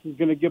Mad Max is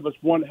going to give us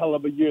one hell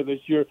of a year this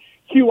year.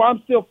 Q, I'm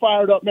still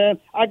fired up, man.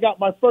 I got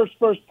my first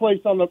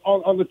place on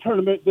the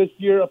tournament this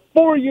year.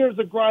 4 years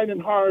of grinding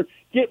hard,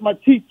 getting my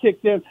teeth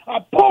kicked in. I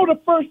pulled a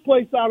first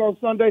place out on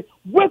Sunday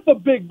with a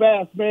big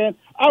bass, man.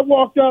 I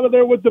walked out of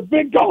there with the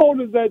big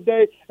cojones that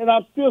day, and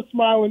I'm still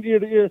smiling ear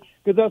to ear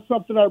because that's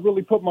something I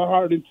really put my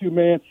heart into,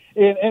 man.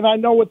 And I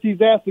know what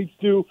these athletes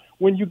do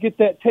when you get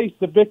that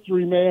taste of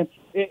victory, man.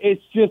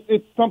 It's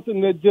something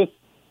that just,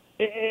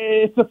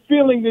 it's a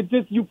feeling that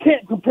just you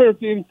can't compare it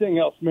to anything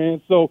else,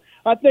 man. So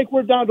I think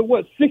we're down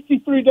to,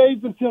 63 days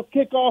until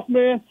kickoff,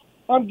 man.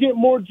 I'm getting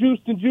more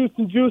juiced.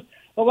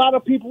 A lot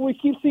of people, we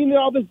keep seeing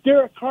all this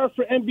Derek Carr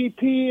for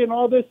MVP and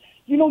all this.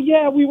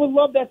 Yeah, we would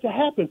love that to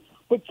happen.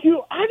 But,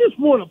 Q, I just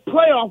want a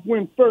playoff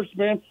win first,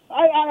 man.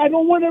 I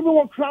don't want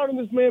everyone crowding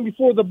this man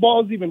before the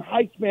ball's even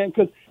hiked, man,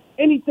 because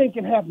anything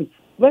can happen.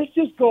 Let's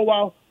just go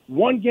out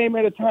one game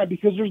at a time,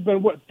 because there's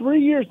been, 3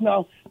 years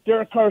now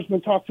Derek Carr's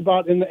been talked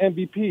about in the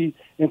MVP,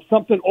 and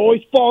something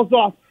always falls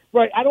off.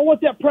 Right, I don't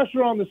want that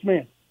pressure on this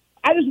man.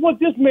 I just want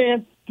this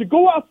man to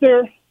go out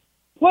there,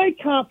 play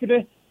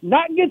confident,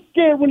 not get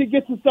scared when he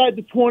gets inside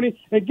the 20,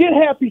 and get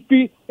happy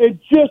feet, and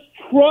just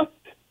trust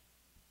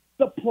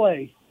the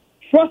play.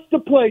 Trust the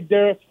play,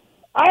 Derek.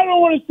 I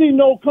don't want to see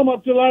no come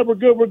up to the line, we're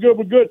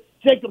good.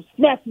 Jacob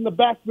smacks in the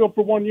backfield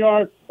for 1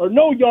 yard, or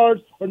no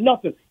yards, or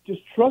nothing. Just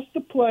trust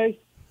the play,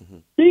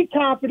 be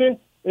confident,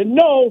 and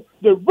know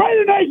the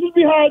Raider Nation's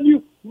behind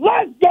you.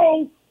 Let's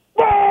go!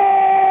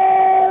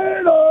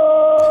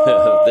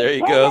 There he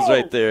goes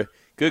right there.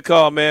 Good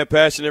call, man.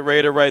 Passionate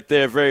Raider right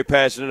there. Very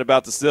passionate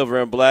about the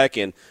silver and black,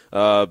 and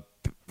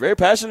Very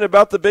passionate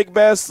about the big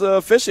bass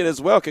fishing as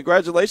well.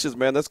 Congratulations,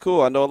 man. That's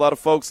cool. I know a lot of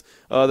folks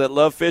that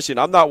love fishing.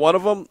 I'm not one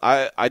of them.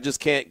 I just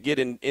can't get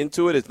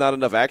into it. It's not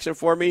enough action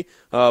for me.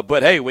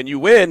 But, hey, when you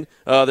win,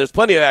 there's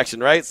plenty of action,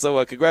 right?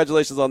 So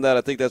congratulations on that.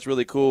 I think that's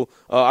really cool.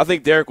 I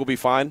think Derek will be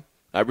fine.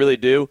 I really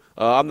do.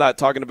 I'm not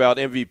talking about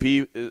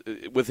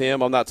MVP with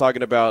him. I'm not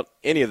talking about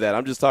any of that.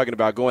 I'm just talking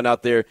about going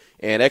out there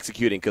and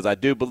executing, because I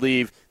do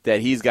believe that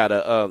he's got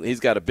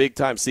a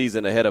big-time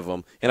season ahead of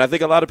him. And I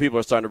think a lot of people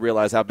are starting to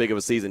realize how big of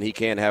a season he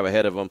can have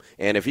ahead of him.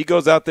 And if he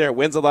goes out there and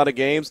wins a lot of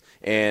games,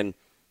 and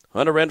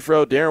Hunter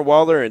Renfrow, Darren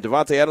Waller, and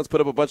Davante Adams put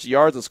up a bunch of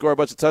yards and score a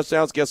bunch of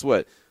touchdowns, guess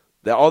what?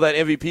 All that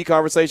MVP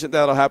conversation,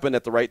 that'll happen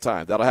at the right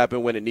time. That'll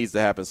happen when it needs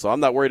to happen. So I'm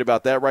not worried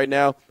about that right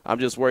now. I'm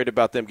just worried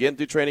about them getting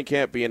through training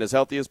camp, being as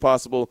healthy as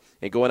possible,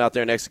 and going out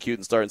there and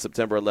executing starting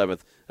September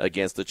 11th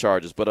against the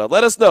Chargers. But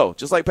let us know,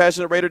 just like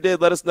Passionate Raider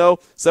did, let us know,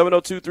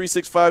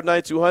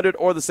 702-365-9200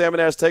 or the Salmon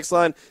Ash text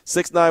line,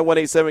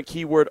 69187,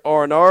 keyword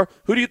R&R.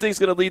 Who do you think is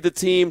going to lead the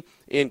team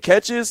in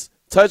catches,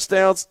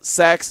 touchdowns,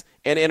 sacks,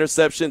 and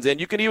interceptions? And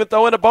you can even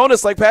throw in a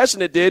bonus like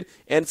Passionate did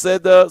and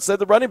said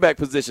the running back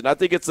position. I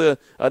think it's a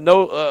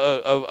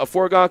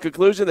foregone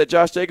conclusion that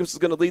Josh Jacobs is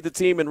going to lead the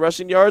team in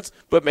rushing yards,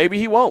 but maybe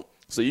he won't.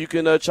 So you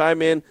can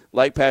chime in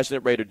like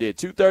Passionate Raider did.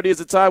 2:30 is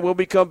the time. When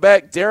we come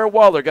back, Darren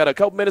Waller got a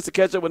couple minutes to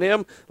catch up with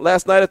him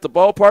last night at the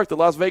ballpark, the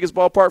Las Vegas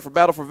ballpark for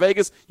Battle for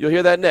Vegas. You'll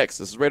hear that next.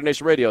 This is Raider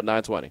Nation Radio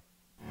 920.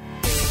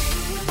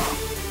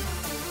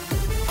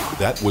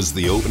 That was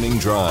the opening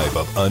drive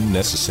of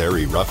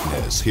Unnecessary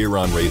Roughness here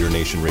on Raider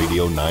Nation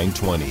Radio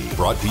 920.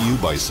 Brought to you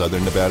by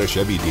Southern Nevada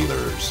Chevy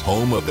Dealers,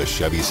 home of the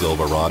Chevy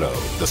Silverado,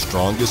 the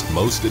strongest,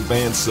 most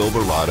advanced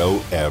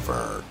Silverado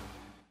ever.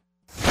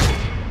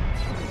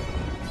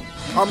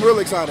 I'm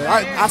really excited.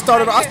 I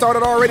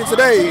started already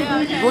today.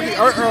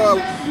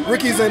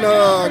 Rookies and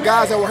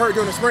guys that were hurt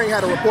during the spring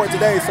had a report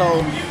today,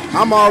 so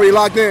I'm already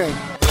locked in.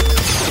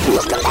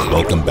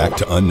 Welcome back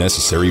to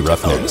Unnecessary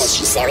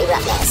Roughness.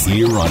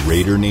 Here on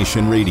Raider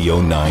Nation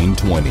Radio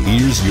 920.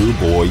 Here's your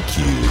boy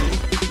Q.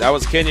 That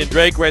was Kenyon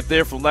Drake right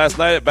there from last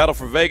night at Battle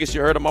for Vegas.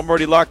 You heard him. I'm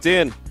already locked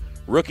in.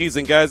 Rookies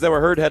and guys that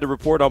were hurt had to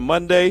report on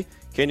Monday.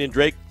 Kenyon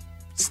Drake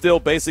still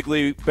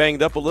basically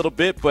banged up a little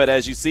bit, but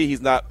as you see,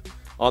 he's not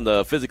on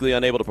the physically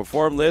unable to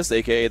perform list,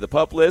 a.k.a. the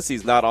PUP list.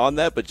 He's not on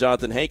that, but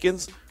Jonathan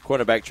Hankins,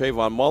 cornerback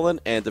Trayvon Mullen,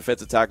 and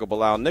defensive tackle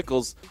Bilal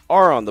Nichols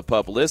are on the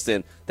PUP list,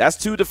 and that's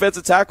 2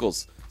 defensive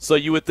tackles. So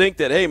you would think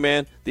that, hey,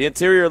 man, the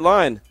interior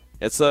line,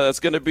 it's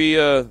going to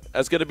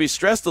be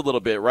stressed a little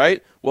bit,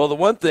 right? Well, the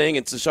one thing,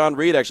 and Tashawn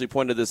Reed actually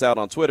pointed this out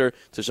on Twitter.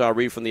 Tashawn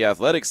Reed from The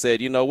Athletic said,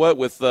 you know what,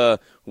 with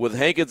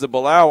Hankins and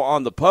Bilal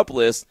on the PUP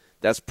list,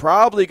 that's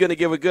probably going to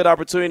give a good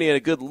opportunity and a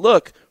good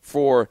look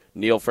for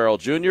Neil Farrell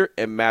Jr.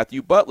 and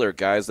Matthew Butler,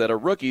 guys that are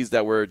rookies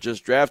that were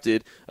just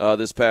drafted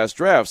this past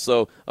draft.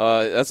 So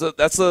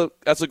that's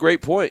a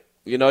great point.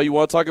 You know, you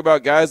want to talk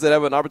about guys that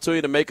have an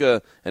opportunity to make an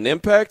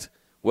impact?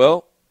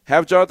 Well,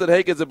 have Jonathan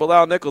Hankins and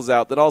Bilal Nichols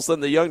out, then all of a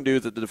sudden the young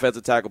dudes at the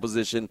defensive tackle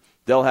position,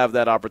 they'll have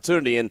that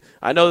opportunity. And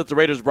I know that the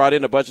Raiders brought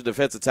in a bunch of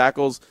defensive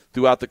tackles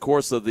throughout the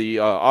course of the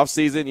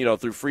offseason, you know,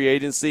 through free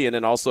agency and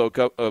then also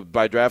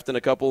by drafting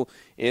a couple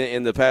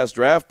in the past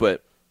draft.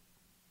 But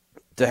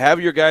to have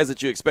your guys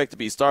that you expect to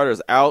be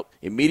starters out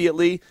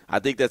immediately, I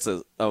think that's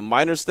a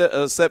minor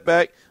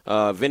setback.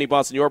 Vinny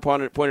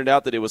Bonsignore pointed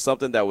out that it was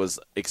something that was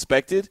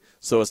expected,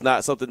 so it's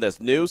not something that's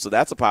new, so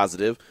that's a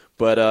positive.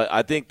 But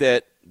I think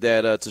that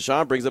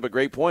Tashawn brings up a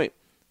great point.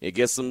 It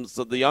gets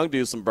the young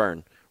dudes some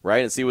burn,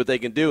 right, and see what they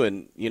can do.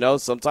 And, you know,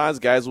 sometimes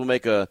guys will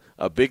make a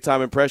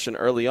big-time impression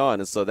early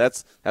on, and so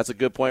that's a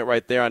good point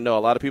right there. I know a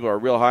lot of people are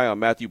real high on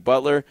Matthew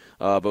Butler,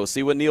 but we'll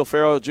see what Neil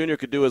Farrell Jr.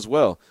 could do as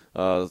well.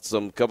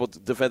 Some couple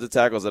defensive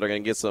tackles that are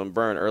going to get some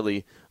burn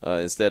early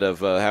instead of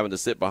having to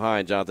sit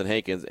behind Jonathan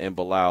Hankins and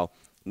Bilal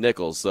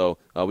Nichols. So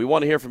we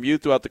want to hear from you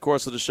throughout the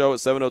course of the show at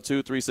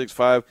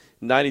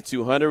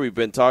 702-365-9200. We've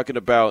been talking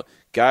about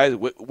guys,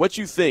 what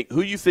you think,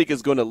 who you think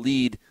is going to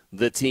lead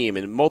the team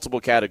in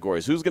multiple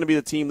categories. Who's going to be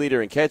the team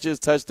leader in catches,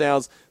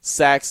 touchdowns,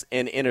 sacks,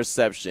 and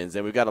interceptions?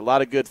 And we've got a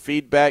lot of good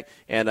feedback.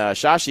 And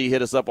Shashi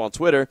hit us up on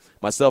Twitter,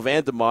 myself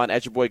and Damon,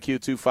 at your boy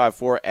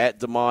Q254, at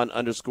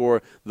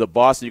Damon_the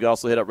boss. You can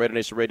also hit up Raider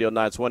Nation Radio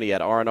 920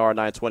 at RNR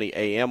 920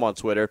 AM on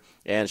Twitter.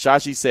 And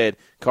Shashi said,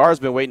 Carr's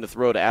been waiting to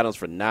throw to Adams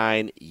for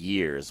 9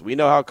 years. We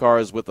know how Carr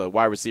is with a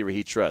wide receiver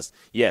he trusts.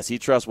 Yes, he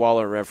trusts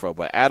Waller and Renfrow,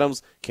 but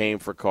Adams came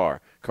for Carr.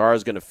 Carr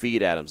is going to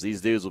feed Adams. These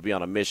dudes will be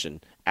on a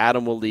mission.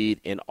 Adam will lead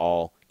in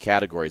all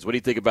categories. What do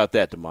you think about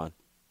that, Damon?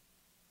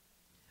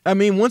 I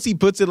mean, once he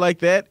puts it like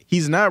that,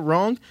 he's not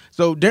wrong.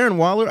 So Darren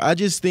Waller, I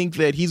just think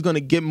that he's going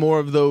to get more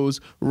of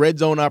those red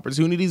zone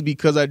opportunities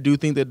because I do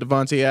think that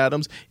Davante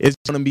Adams is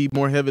going to be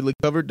more heavily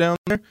covered down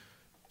there.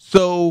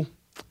 So,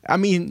 I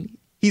mean,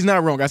 he's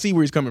not wrong. I see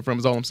where he's coming from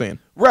is all I'm saying.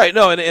 Right.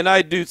 No, and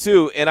I do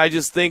too. And I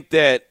just think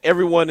that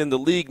everyone in the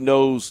league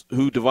knows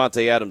who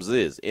Davante Adams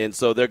is. And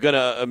so they're going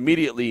to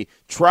immediately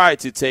try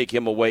to take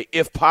him away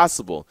if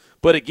possible.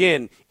 But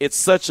again, it's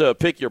such a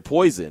pick your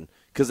poison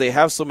because they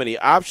have so many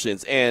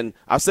options. And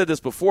I've said this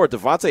before,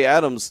 Davante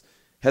Adams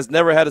has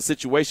never had a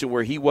situation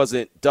where he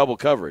wasn't double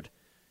covered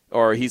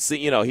or he's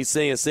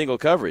seeing single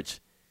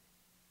coverage.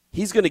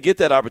 He's going to get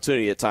that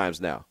opportunity at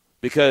times now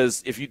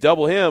because if you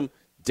double him,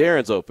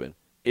 Darren's open.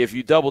 If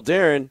you double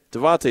Darren,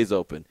 Devontae's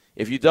open.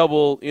 If you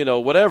double,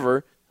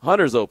 whatever,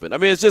 Hunter's open. I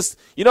mean, it's just,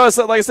 it's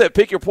like I said,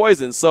 pick your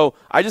poison. So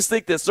I just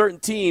think that certain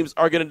teams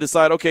are going to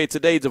decide, okay,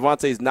 today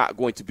Devontae's not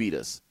going to beat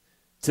us.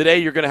 Today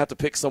you're going to have to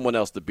pick someone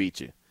else to beat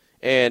you.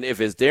 And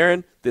if it's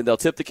Darren, then they'll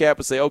tip the cap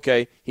and say,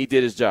 okay, he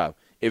did his job.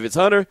 If it's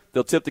Hunter,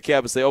 they'll tip the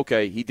cap and say,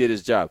 okay, he did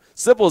his job.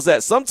 Simple as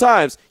that.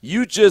 Sometimes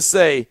you just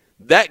say,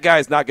 that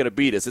guy's not going to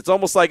beat us. It's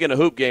almost like in a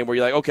hoop game where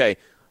you're like, okay,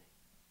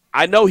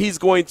 I know he's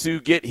going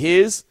to get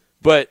his,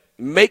 but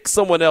make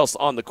someone else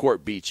on the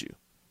court beat you.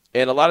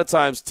 And a lot of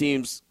times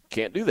teams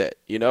can't do that,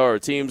 or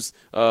teams,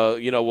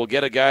 will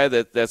get a guy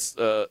that's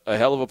a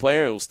hell of a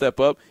player and will step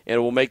up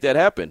and will make that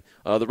happen.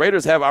 The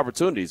Raiders have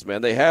opportunities,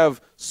 man. They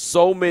have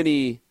so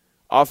many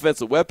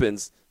offensive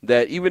weapons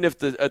that even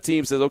if a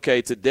team says,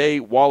 okay, today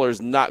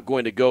Waller's not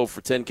going to go for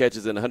 10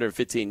 catches and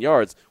 115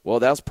 yards, well,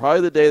 that's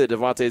probably the day that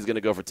Devontae is going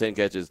to go for 10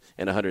 catches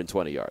and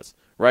 120 yards,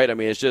 right? I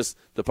mean, it's just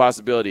the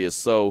possibility is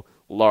so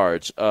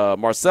large.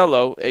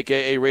 Marcelo,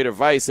 a.k.a. Raider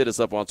Vice, hit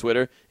us up on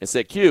Twitter and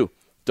said, Q,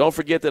 don't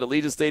forget that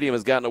Allegiant Stadium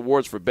has gotten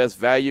awards for best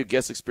value,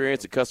 guest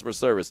experience, and customer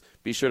service.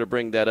 Be sure to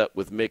bring that up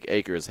with Mick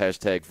Akers,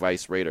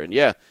 #Vice Raider. And,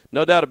 yeah,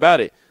 no doubt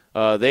about it.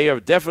 They are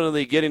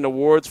definitely getting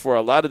awards for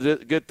a lot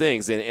of good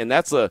things, and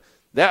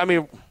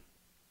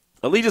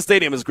Allegiant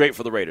Stadium is great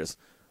for the Raiders.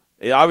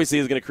 It obviously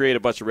is going to create a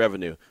bunch of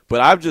revenue,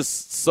 but I'm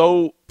just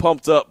so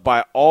pumped up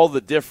by all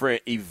the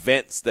different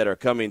events that are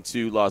coming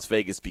to Las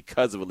Vegas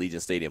because of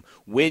Allegiant Stadium.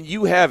 When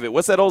you have it,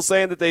 what's that old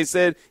saying that they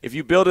said? If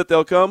you build it,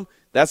 they'll come.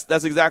 That's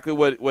exactly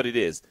what it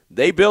is.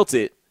 They built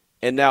it,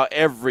 and now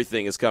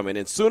everything is coming.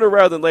 And sooner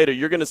rather than later,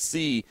 you're going to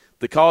see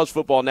the college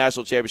football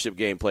national championship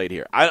game played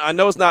here. I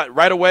know it's not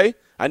right away.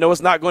 I know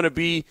it's not going to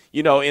be,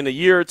 in a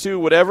year or two,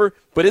 whatever,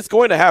 but it's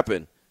going to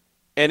happen.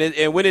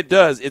 And when it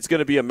does, it's going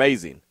to be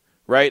amazing,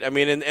 right? I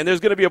mean, and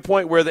there's going to be a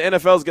point where the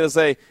NFL is going to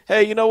say,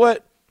 hey, you know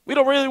what? We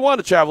don't really want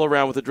to travel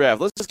around with the draft.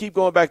 Let's just keep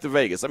going back to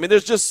Vegas. I mean,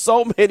 there's just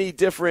so many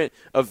different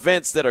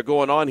events that are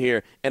going on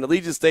here, and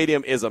Allegiant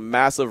Stadium is a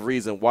massive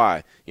reason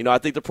why. I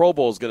think the Pro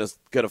Bowl is going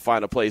to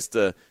find a place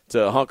to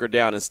hunker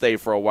down and stay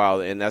for a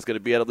while, and that's going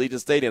to be at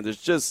Allegiant Stadium.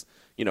 There's just,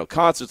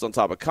 concerts on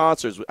top of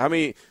concerts.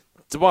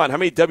 Devon, how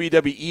many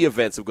WWE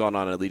events have gone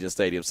on at Allegiant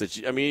Stadium since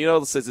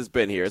it's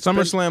been here?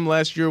 SummerSlam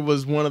last year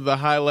was one of the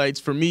highlights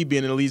for me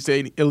being in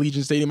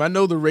Allegiant Stadium. I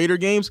know the Raider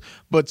games,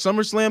 but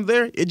SummerSlam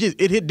there, it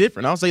hit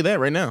different. I'll say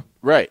that right now.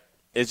 Right.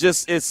 It's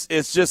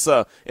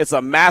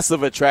a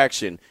massive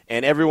attraction,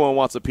 and everyone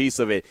wants a piece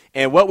of it.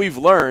 And what we've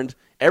learned,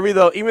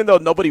 even though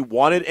nobody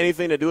wanted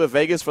anything to do with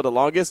Vegas for the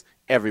longest,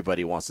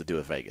 everybody wants to do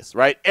with Vegas,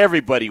 right?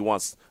 Everybody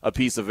wants a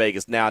piece of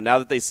Vegas now. Now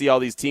that they see all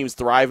these teams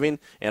thriving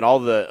and all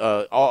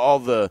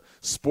the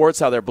sports,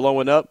 how they're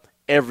blowing up,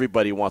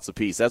 everybody wants a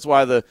piece. That's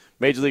why the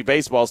Major League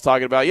Baseball is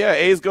talking about, yeah,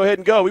 A's, go ahead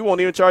and go. We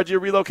won't even charge you a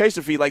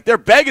relocation fee. Like, they're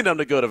begging them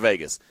to go to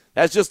Vegas.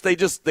 That's just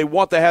they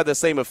want to have the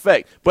same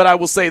effect. But I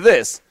will say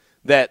this,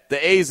 that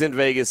the A's in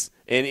Vegas,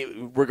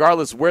 and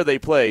regardless where they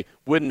play,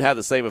 wouldn't have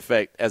the same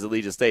effect as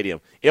Allegiant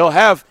Stadium. It'll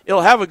have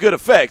a good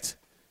effect,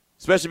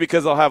 especially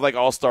because they'll have like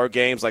all-star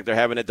games like they're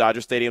having at Dodger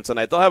Stadium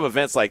tonight. They'll have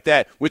events like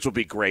that, which will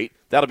be great.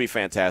 That'll be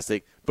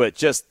fantastic. But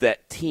just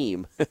that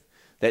team,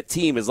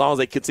 as long as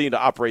they continue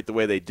to operate the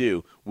way they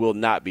do, will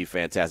not be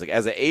fantastic.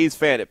 As an A's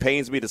fan, it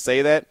pains me to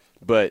say that,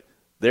 but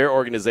their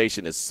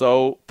organization is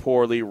so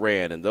poorly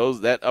ran, and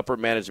that upper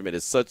management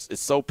is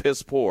so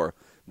piss poor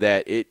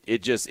that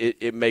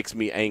it makes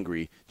me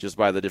angry just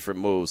by the different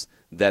moves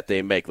that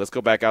they make. Let's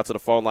go back out to the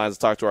phone lines and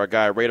talk to our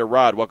guy, Raider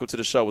Rod. Welcome to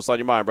the show. What's on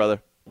your mind, brother?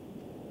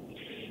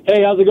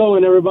 Hey, how's it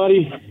going,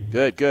 everybody?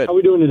 Good. How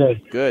we doing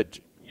today?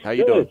 Good. How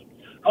you doing?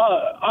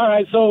 All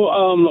right,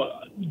 so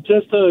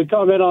just to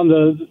comment on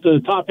the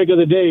topic of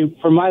the day,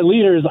 for my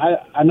leaders,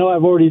 I know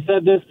I've already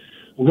said this.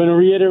 I'm going to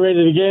reiterate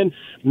it again.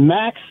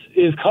 Max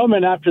is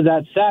coming after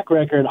that sack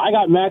record. I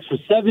got Max for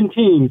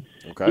 17.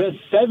 Okay. He has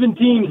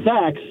 17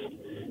 sacks.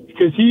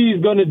 Because he's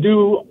going to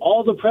do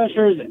all the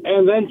pressures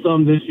and then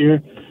some this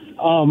year.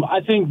 I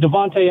think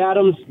Davante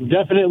Adams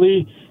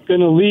definitely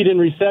going to lead in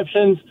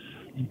receptions,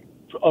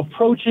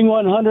 approaching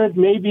 100,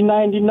 maybe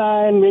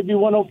 99, maybe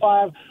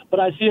 105.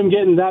 But I see him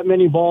getting that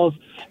many balls.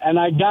 And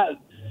I got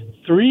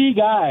 3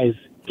 guys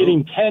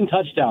getting 10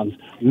 touchdowns.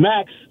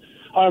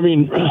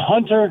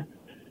 Hunter,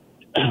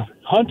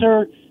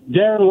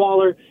 Darren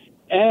Waller,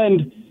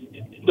 and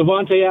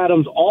Davante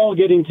Adams all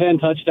getting 10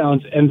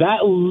 touchdowns. And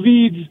that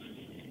leads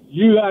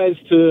you guys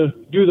to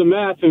do the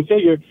math and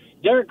figure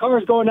Derek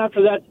Carr's going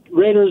after that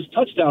Raiders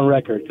touchdown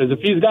record, because if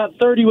he's got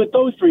 30 with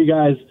those 3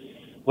 guys,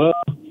 well,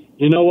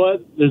 you know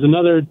what? There's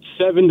another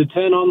 7 to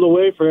 10 on the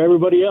way for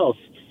everybody else.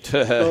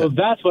 So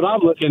that's what I'm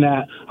looking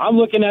at. I'm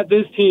looking at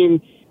this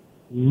team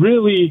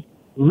really,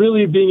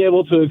 really being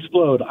able to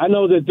explode. I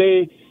know that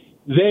they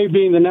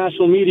being the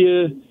national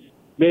media,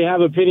 may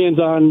have opinions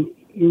on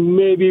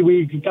maybe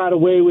we got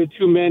away with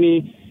too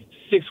many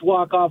 6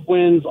 walk-off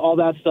wins, all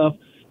that stuff.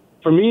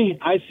 for me,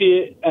 I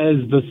see it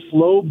as the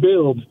slow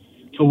build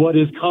to what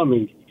is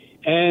coming.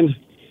 And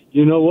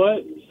you know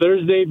what?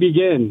 Thursday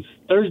begins.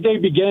 Thursday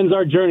begins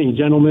our journey,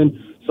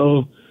 gentlemen.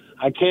 So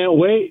I can't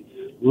wait.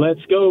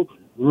 Let's go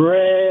Raiders.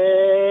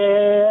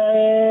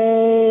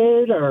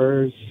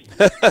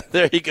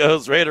 There he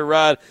goes, Raider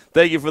Rod.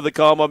 Thank you for the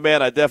call, my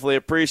man. I definitely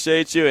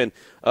appreciate you. And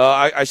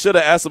I should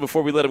have asked him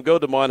before we let him go,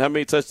 Damon, how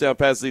many touchdown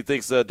passes he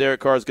thinks Derek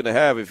Carr is going to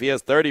have. If he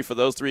has 30 for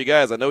those three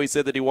guys, I know he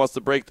said that he wants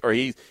to break, or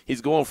he's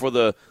going for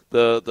the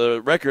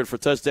record for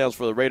touchdowns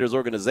for the Raiders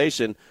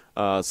organization.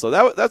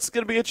 So that's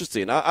going to be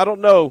interesting. I don't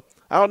know.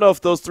 I don't know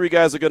if those three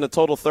guys are going to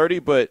total 30,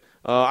 but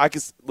I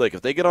can look,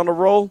 if they get on a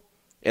roll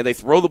and they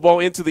throw the ball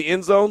into the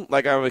end zone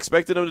like I'm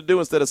expecting them to do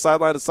instead of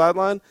sideline to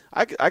sideline,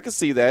 I can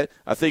see that.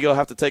 I think he'll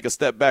have to take a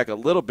step back a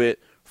little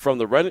bit from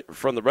the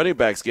running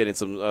backs getting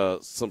some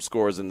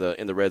scores in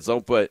the red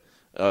zone, but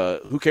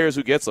who cares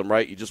who gets them,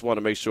 right? You just want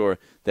to make sure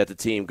that the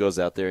team goes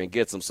out there and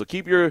gets them. So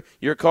keep your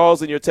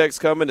calls and your texts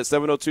coming at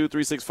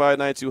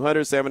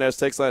 702-365-9200. Salmon Ash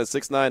text line at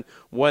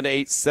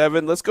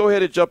 69187. Let's go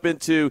ahead and jump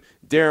into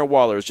Darren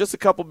Waller. It's just a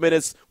couple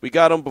minutes. We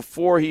got him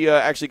before he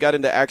actually got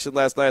into action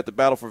last night at the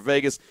Battle for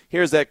Vegas.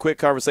 Here's that quick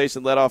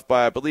conversation led off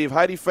by, I believe,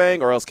 Heidi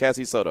Fang or else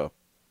Cassie Soto.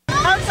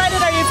 How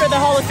excited are you for the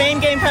Hall of Fame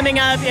game coming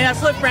up? You have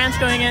Cliff Branch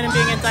going in and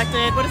being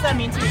inducted. What does that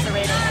mean to you as a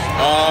Raider?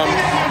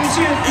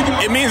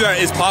 It means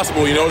that it's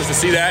possible, just to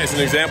see that. It's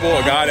an example,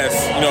 a guy that's,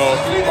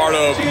 part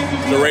of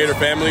the Raider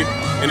family,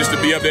 and just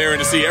to be up there and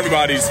to see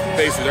everybody's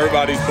faces,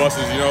 everybody's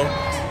buses,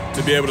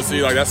 to be able to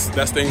see, that's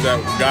things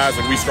that guys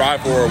we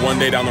strive for one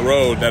day down the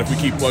road, that if we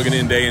keep plugging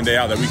in day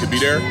out, that we could be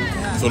there.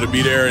 So to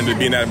be there and to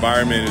be in that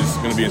environment is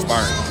going to be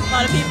inspiring. A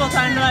lot of people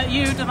talking about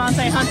you,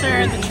 Devontae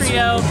Hunter, the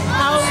trio.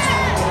 How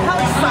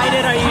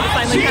excited are you to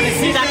finally kind of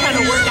see that kind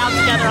of work out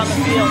together on the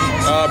field?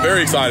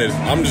 Very excited.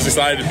 I'm just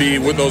excited to be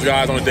with those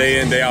guys on a day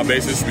in, day out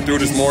basis. We threw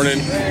this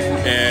morning,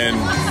 and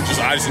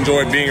I just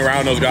enjoy being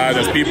around those guys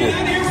as people.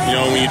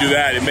 When you do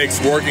that, it makes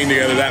working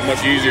together that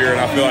much easier, and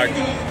I feel like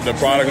the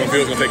product on the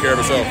field is going to take care of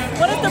itself.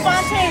 What does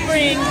Devontae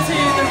bring to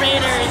the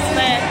Raiders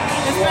that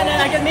is kind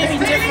of maybe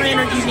different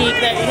or unique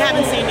that you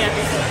haven't seen yet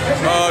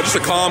before? Just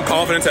a calm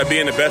confidence at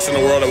being the best in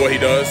the world at what he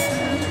does.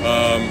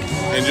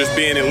 And just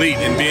being elite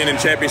and being in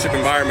championship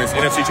environments,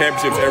 NFC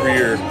championships every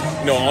year,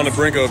 on the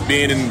brink of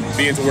being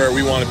to where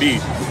we want to be,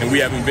 and we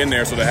haven't been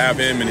there. So to have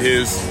him and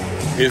his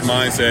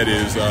mindset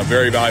is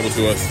very valuable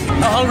to us.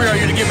 How hungry are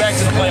you to get back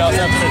to the playoffs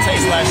after the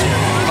taste last year?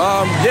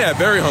 Yeah,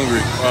 very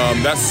hungry.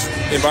 That's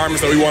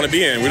environments that we want to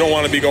be in. We don't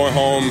want to be going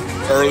home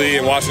early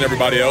and watching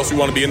everybody else. We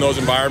want to be in those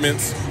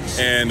environments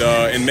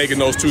and making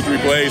those 2-3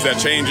 plays that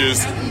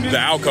changes the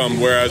outcome.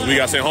 Whereas we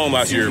got sent home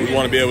last year, we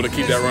want to be able to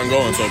keep that run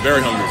going. So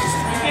very hungry.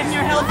 Getting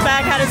your health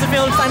back, how does it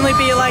feel to finally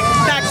be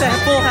back to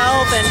full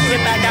health and get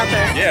back out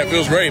there? Yeah, it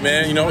feels great,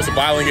 man. It's a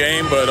violent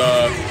game, but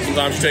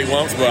sometimes you take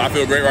lumps. But I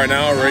feel great right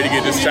now, ready to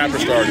get this chapter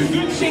started.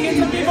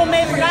 Some people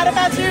may have forgot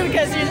about you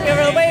because you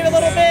were away a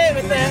little bit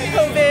with the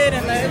COVID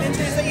and the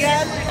injuries that you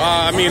had.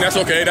 That's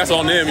okay. That's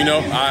on them.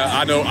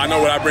 I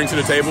know what I bring to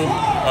the table,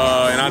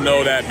 and I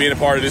know that being a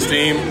part of this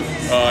team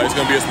is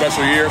going to be a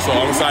special year. So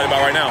I'm excited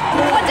about right now.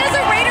 What does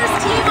a Raiders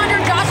team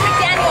under Josh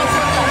McDaniels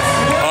look like?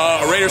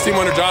 A Raiders team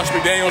under Josh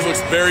McDaniels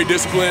looks very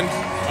disciplined,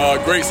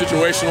 great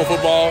situational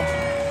football,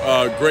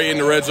 great in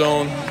the red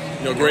zone,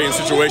 great in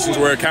situations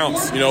where it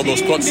counts,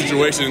 those clutch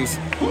situations,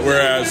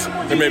 whereas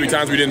there may be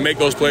times we didn't make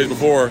those plays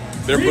before.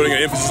 They're putting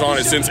an emphasis on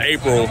it since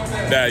April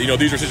that,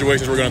 these are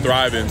situations we're going to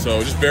thrive in,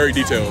 so just very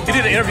detailed. You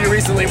did an interview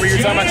recently where you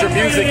were talking about your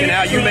music and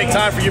how you make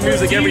time for your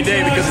music every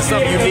day because it's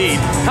something you need.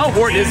 How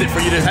important is it for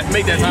you to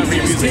make that time for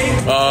your music?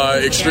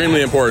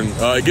 Extremely important.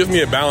 It gives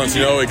me a balance,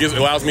 it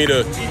allows me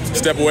to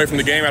step away from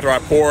the game after I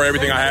pour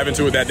everything I have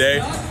into it that day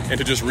and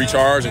to just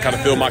recharge and kind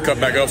of fill my cup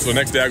back up so the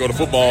next day I go to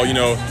football,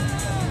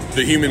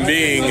 the human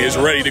being is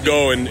ready to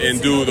go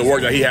and do the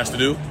work that he has to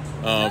do.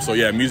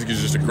 Music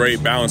is just a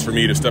great balance for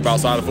me to step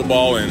outside of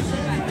football and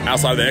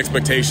outside of the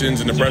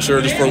expectations and the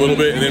pressure just for a little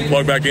bit and then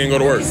plug back in and go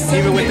to work.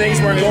 Even when things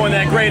weren't going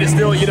that great, it's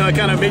still, it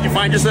kind of made you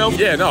find yourself?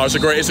 Yeah, no, it's a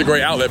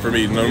great outlet for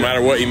me. No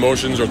matter what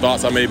emotions or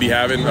thoughts I may be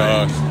having,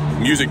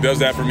 music does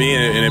that for me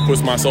and it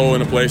puts my soul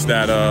in a place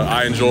that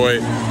I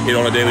enjoy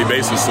on a daily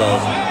basis, so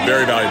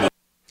very valuable.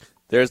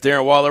 There's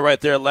Darren Waller right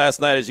there last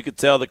night. As you could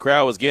tell, the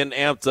crowd was getting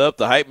amped up.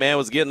 The hype man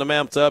was getting them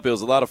amped up. It was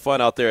a lot of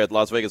fun out there at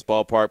Las Vegas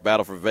Ballpark,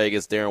 Battle for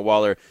Vegas. Darren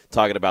Waller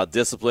talking about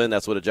discipline.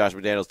 That's what a Josh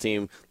McDaniels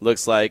team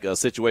looks like,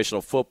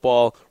 situational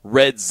football,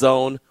 red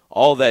zone,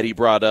 all that he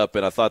brought up,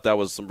 and I thought that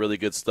was some really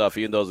good stuff,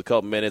 even though it was a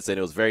couple minutes and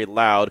it was very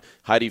loud.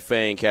 Heidi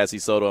Fang, Cassie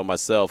Soto, and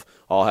myself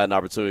all had an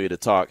opportunity to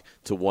talk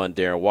to one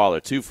Darren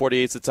Waller.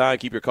 2:48 is the time.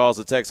 Keep your calls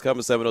and texts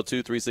coming,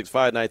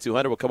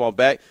 702-365-9200. We'll come on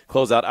back,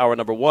 close out hour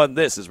number 1.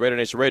 This is Raider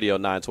Nation Radio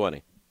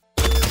 920.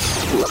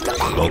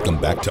 Welcome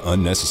back to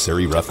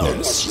Unnecessary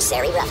Roughness.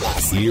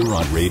 Here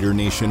on Raider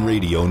Nation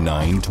Radio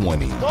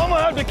 920. I'm going to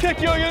have to kick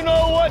you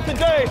know what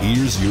today.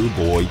 Here's your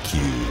boy Q.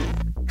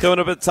 Coming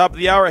up at the top of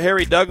the hour,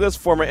 Harry Douglas,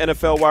 former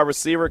NFL wide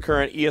receiver,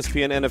 current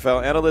ESPN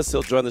NFL analyst.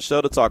 He'll join the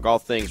show to talk all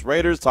things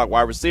Raiders, talk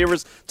wide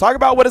receivers, talk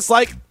about what it's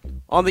like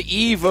on the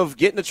eve of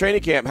getting to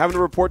training camp, having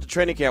to report to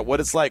training camp, what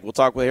it's like. We'll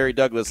talk with Harry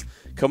Douglas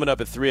coming up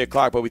at 3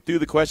 o'clock. But we threw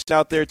the question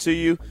out there to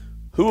you.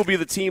 Who will be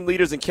the team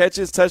leaders in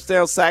catches,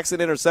 touchdowns, sacks,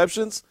 and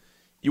interceptions?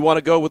 You want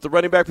to go with the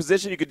running back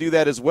position? You could do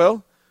that as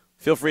well.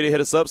 Feel free to hit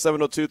us up,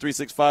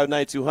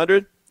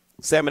 702-365-9200.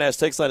 Salmon Ash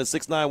text line is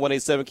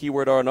 69187,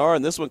 keyword R&R,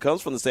 and this one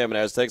comes from the Salmon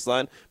Ash text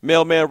line.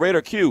 Mailman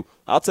Raider Q,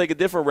 I'll take a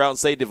different route and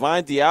say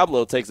Divine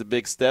Diablo takes a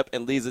big step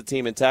and leads the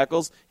team in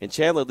tackles, and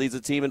Chandler leads the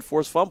team in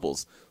forced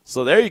fumbles.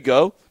 So there you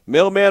go.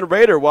 Mailman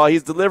Raider, while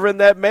he's delivering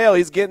that mail,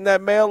 he's getting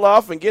that mail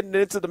off and getting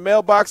it into the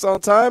mailbox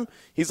on time.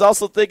 He's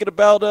also thinking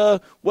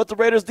about what the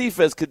Raiders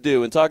defense could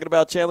do and talking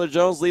about Chandler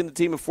Jones leading the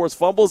team in forced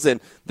fumbles,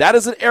 and that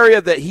is an area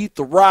that he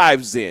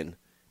thrives in.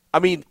 I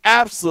mean,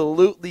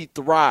 absolutely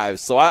thrives.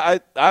 So I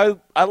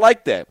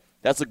like that.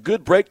 That's a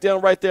good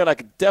breakdown right there, and I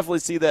could definitely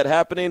see that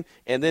happening.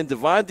 And then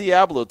Divine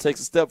Diablo takes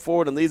a step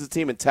forward and leads the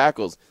team in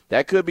tackles.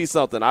 That could be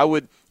something. I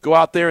would go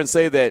out there and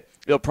say that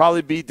it'll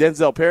probably be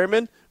Denzel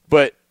Perryman,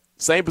 but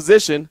same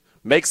position,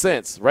 makes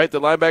sense, right?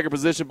 The linebacker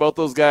position, both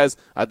those guys,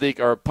 I think,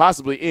 are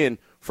possibly in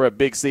for a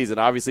big season.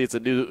 Obviously, it's a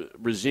new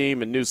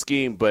regime and new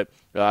scheme, but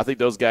I think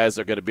those guys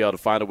are going to be able to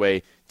find a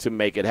way to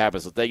make it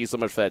happen. So thank you so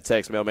much for that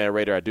text, Mailman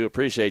Raider. I do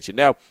appreciate you.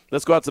 Now,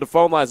 let's go out to the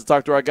phone lines and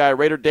talk to our guy,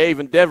 Raider Dave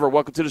in Denver.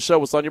 Welcome to the show.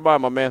 What's on your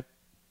mind, my man?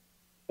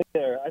 Hey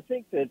there. I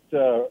think that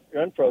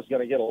Renfro is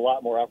going to get a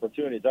lot more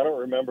opportunities. I don't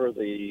remember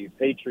the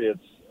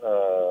Patriots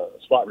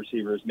slot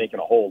receivers making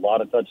a whole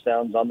lot of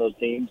touchdowns on those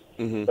teams,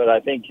 but I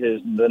think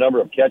the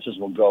number of catches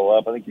will go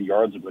up. I think the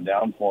yards will go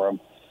down for him.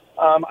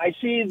 I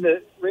see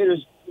the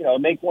Raiders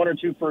make 1 or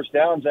 2 first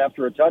downs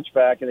after a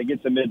touchback, and they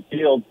get to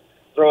midfield,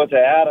 throw it to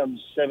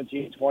Adams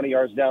 17, 20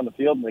 yards down the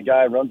field, and the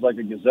guy runs like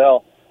a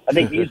gazelle. I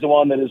think he's the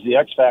one that is the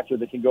X factor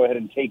that can go ahead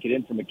and take it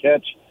in from a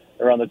catch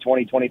around the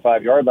 20,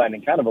 25-yard line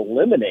and kind of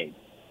eliminate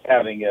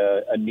having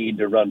a need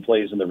to run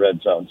plays in the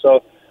red zone.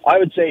 So I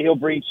would say he'll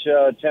breach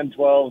 10,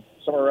 12,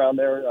 somewhere around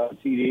there,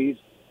 TDs.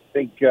 I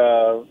think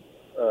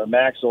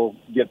Max will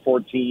get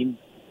 14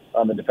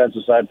 on the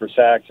defensive side for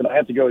sacks. And I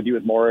have to go with you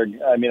with Morrig.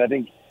 I mean, I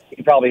think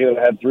he probably would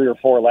have had 3 or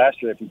 4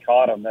 last year if he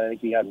caught him. I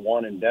think he had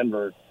 1 in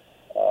Denver.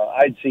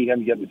 I'd see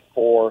him getting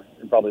 4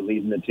 and probably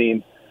leading the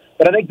team.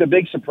 But I think the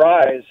big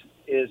surprise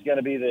is going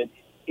to be that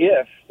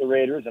if the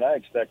Raiders, and I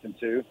expect them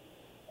to,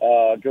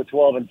 go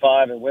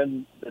 12-5 and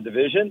win the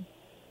division,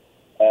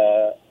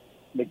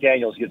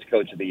 McDaniels gets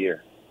Coach of the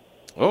Year.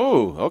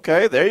 Oh,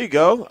 okay. There you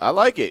go. I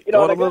like it.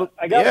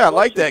 I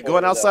like that.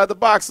 Going outside the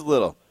box a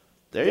little.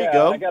 There you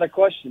go. I got a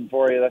question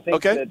for you. I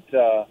think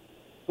that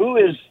who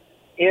is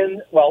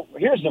in – well,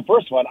 here's the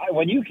first one.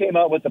 When you came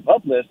out with the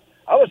pup list,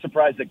 I was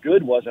surprised that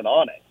Good wasn't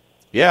on it.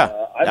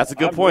 Yeah, that's a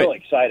good point. I'm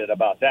really excited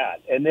about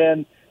that. And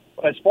then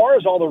as far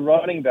as all the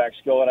running backs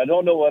go, and I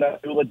don't know what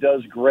Abdullah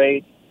does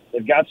great.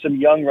 They've got some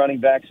young running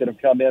backs that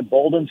have come in.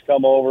 Bolden's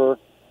come over.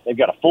 They've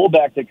got a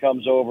fullback that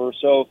comes over.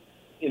 So,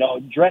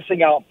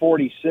 dressing out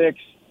 46,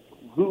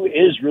 who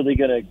is really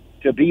going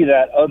to be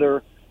that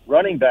other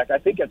running back? I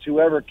think it's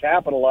whoever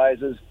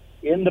capitalizes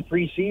in the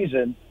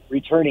preseason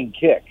returning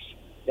kicks.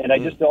 And I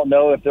just don't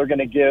know if they're going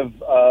to give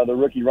the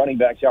rookie running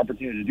backs the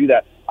opportunity to do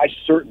that. I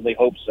certainly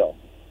hope so.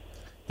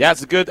 Yeah,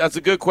 that's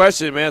a good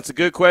question, man. It's a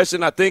good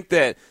question. I think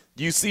that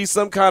you see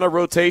some kind of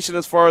rotation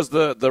as far as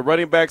the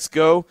running backs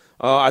go.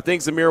 I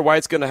think Zamir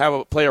White's going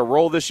to play a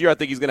role this year. I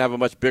think he's going to have a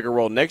much bigger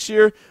role next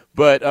year.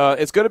 But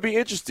it's going to be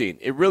interesting.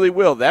 It really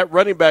will. That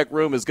running back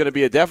room is going to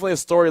be definitely a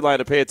storyline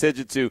to pay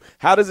attention to.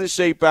 How does it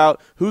shape out?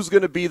 Who's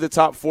going to be the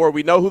top 4?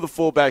 We know who the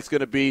fullback's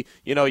going to be.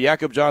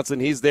 Jakob Johnson,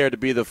 he's there to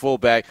be the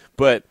fullback.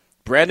 But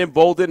Brandon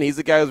Bolden, he's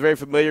a guy who's very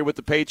familiar with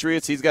the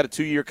Patriots. He's got a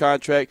 2-year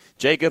contract.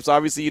 Jacobs,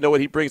 obviously, you know what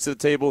he brings to the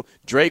table.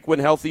 Drake, when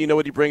healthy, you know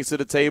what he brings to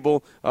the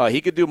table. He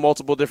could do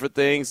multiple different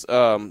things.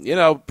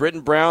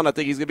 Britton Brown, I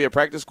think he's going to be a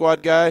practice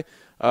squad guy.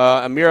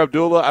 Amir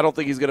Abdullah, I don't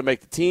think he's going to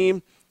make the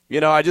team.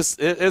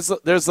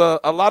 There's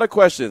a lot of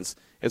questions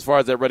as far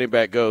as that running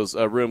back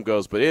room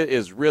goes, but it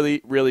is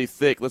really, really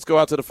thick. Let's go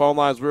out to the phone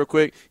lines real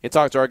quick and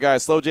talk to our guy,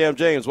 Slow Jam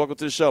James. Welcome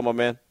to the show, my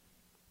man.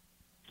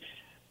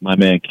 My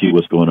man Q,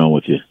 what's going on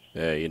with you?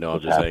 Hey, I'm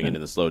just hanging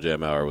in the Slow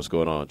Jam hour. What's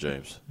going on,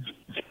 James?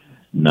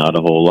 Not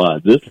a whole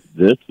lot. This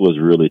was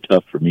really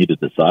tough for me to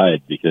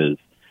decide because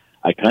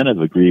I kind of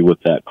agree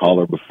with that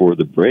caller before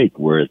the break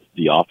where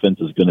the offense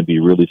is going to be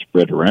really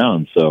spread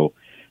around. So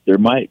there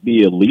might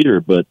be a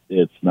leader, but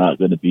it's not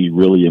going to be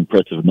really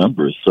impressive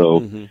numbers.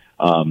 So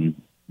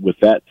with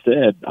that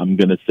said, I'm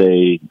going to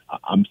say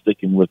I'm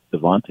sticking with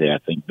Devontae. I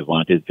think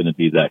Devontae is going to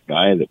be that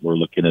guy that we're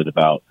looking at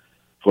about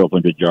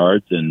 1,200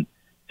 yards and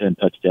 10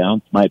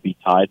 touchdowns. Might be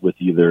tied with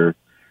either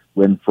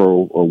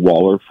Renfro or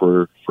Waller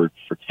for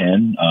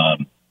 10.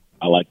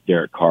 I like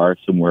Derek Carr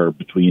somewhere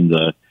between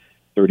the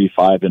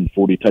 35 and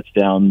 40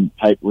 touchdown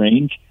type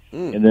range.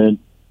 And then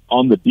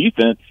on the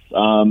defense,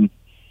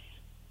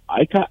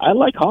 I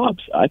like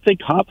Hobbs. I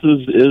think Hobbs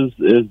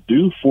is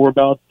due for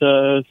about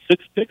 6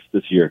 picks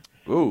this year.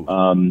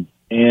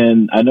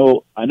 And I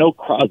know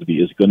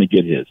Crosby is going to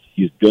get his.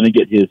 He's going to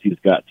get his. He's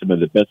got some of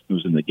the best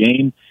moves in the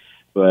game,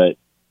 but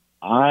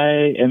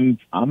I'm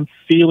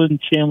feeling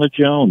Chandler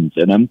Jones,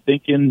 and I'm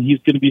thinking he's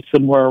going to be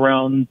somewhere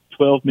around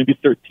 12, maybe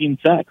 13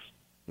 sacks.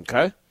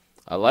 Okay.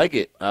 I like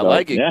it. I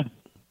like it. Yeah.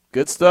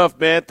 Good stuff,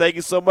 man. Thank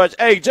you so much.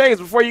 Hey, James,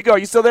 before you go,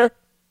 you still there?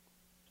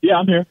 Yeah,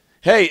 I'm here.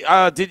 Hey,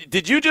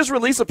 did you just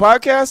release a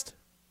podcast?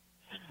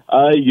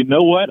 You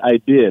know what? I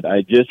did.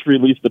 I just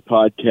released the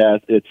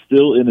podcast. It's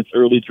still in its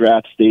early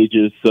draft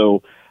stages,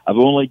 so I've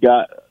only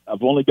got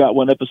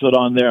one episode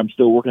on there. I'm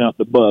still working out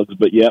the bugs,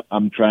 but yep,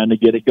 I'm trying to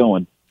get it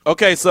going.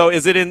 Okay, so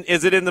is it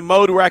in the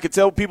mode where I can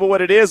tell people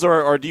what it is,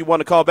 or do you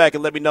want to call back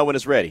and let me know when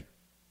it's ready?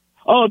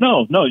 Oh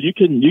no, you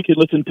can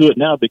listen to it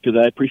now because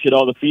I appreciate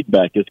all the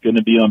feedback. It's going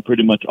to be on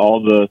pretty much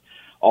all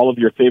of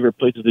your favorite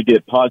places to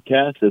get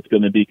podcasts. It's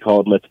going to be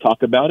called Let's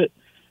Talk About It,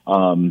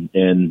 and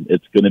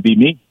it's going to be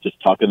me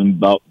just talking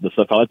about the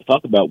stuff I like to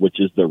talk about, which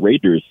is the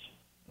Raiders.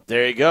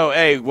 There you go.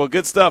 Hey, well,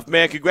 good stuff,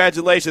 man.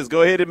 Congratulations.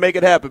 Go ahead and make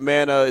it happen,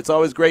 man. It's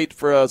always great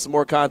for some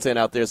more content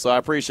out there, so I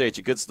appreciate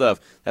you. Good stuff.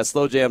 That's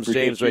Slow Jams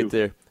James right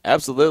there.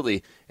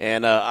 Absolutely.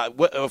 And,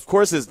 of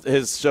course,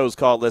 his show's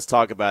called Let's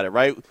Talk About It,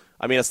 right?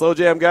 I mean, a Slow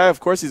Jam guy, of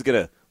course he's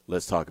going to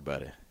let's talk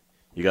about it.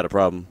 You got a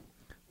problem?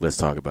 Let's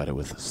talk about it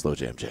with Slow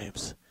Jam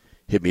James.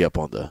 Hit me up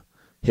on the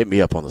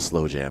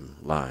Slow Jam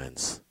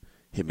lines.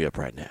 Hit me up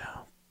right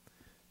now.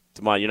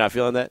 Tamon, you're not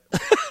feeling that?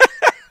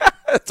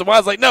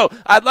 Tamon's like, no,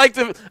 I'd like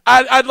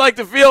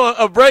to feel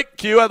a break,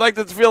 Q. I'd like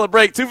to feel a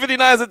break.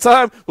 2:59 is the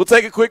time. We'll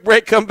take a quick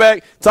break, come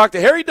back, talk to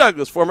Harry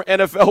Douglas, former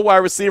NFL wide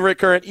receiver and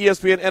current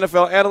ESPN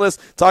NFL analyst,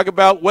 talk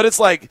about what it's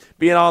like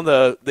being on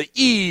the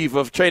eve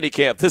of training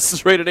camp. This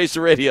is Raider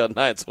Nation Radio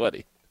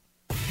 920.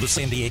 The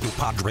San Diego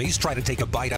Padres try to take a bite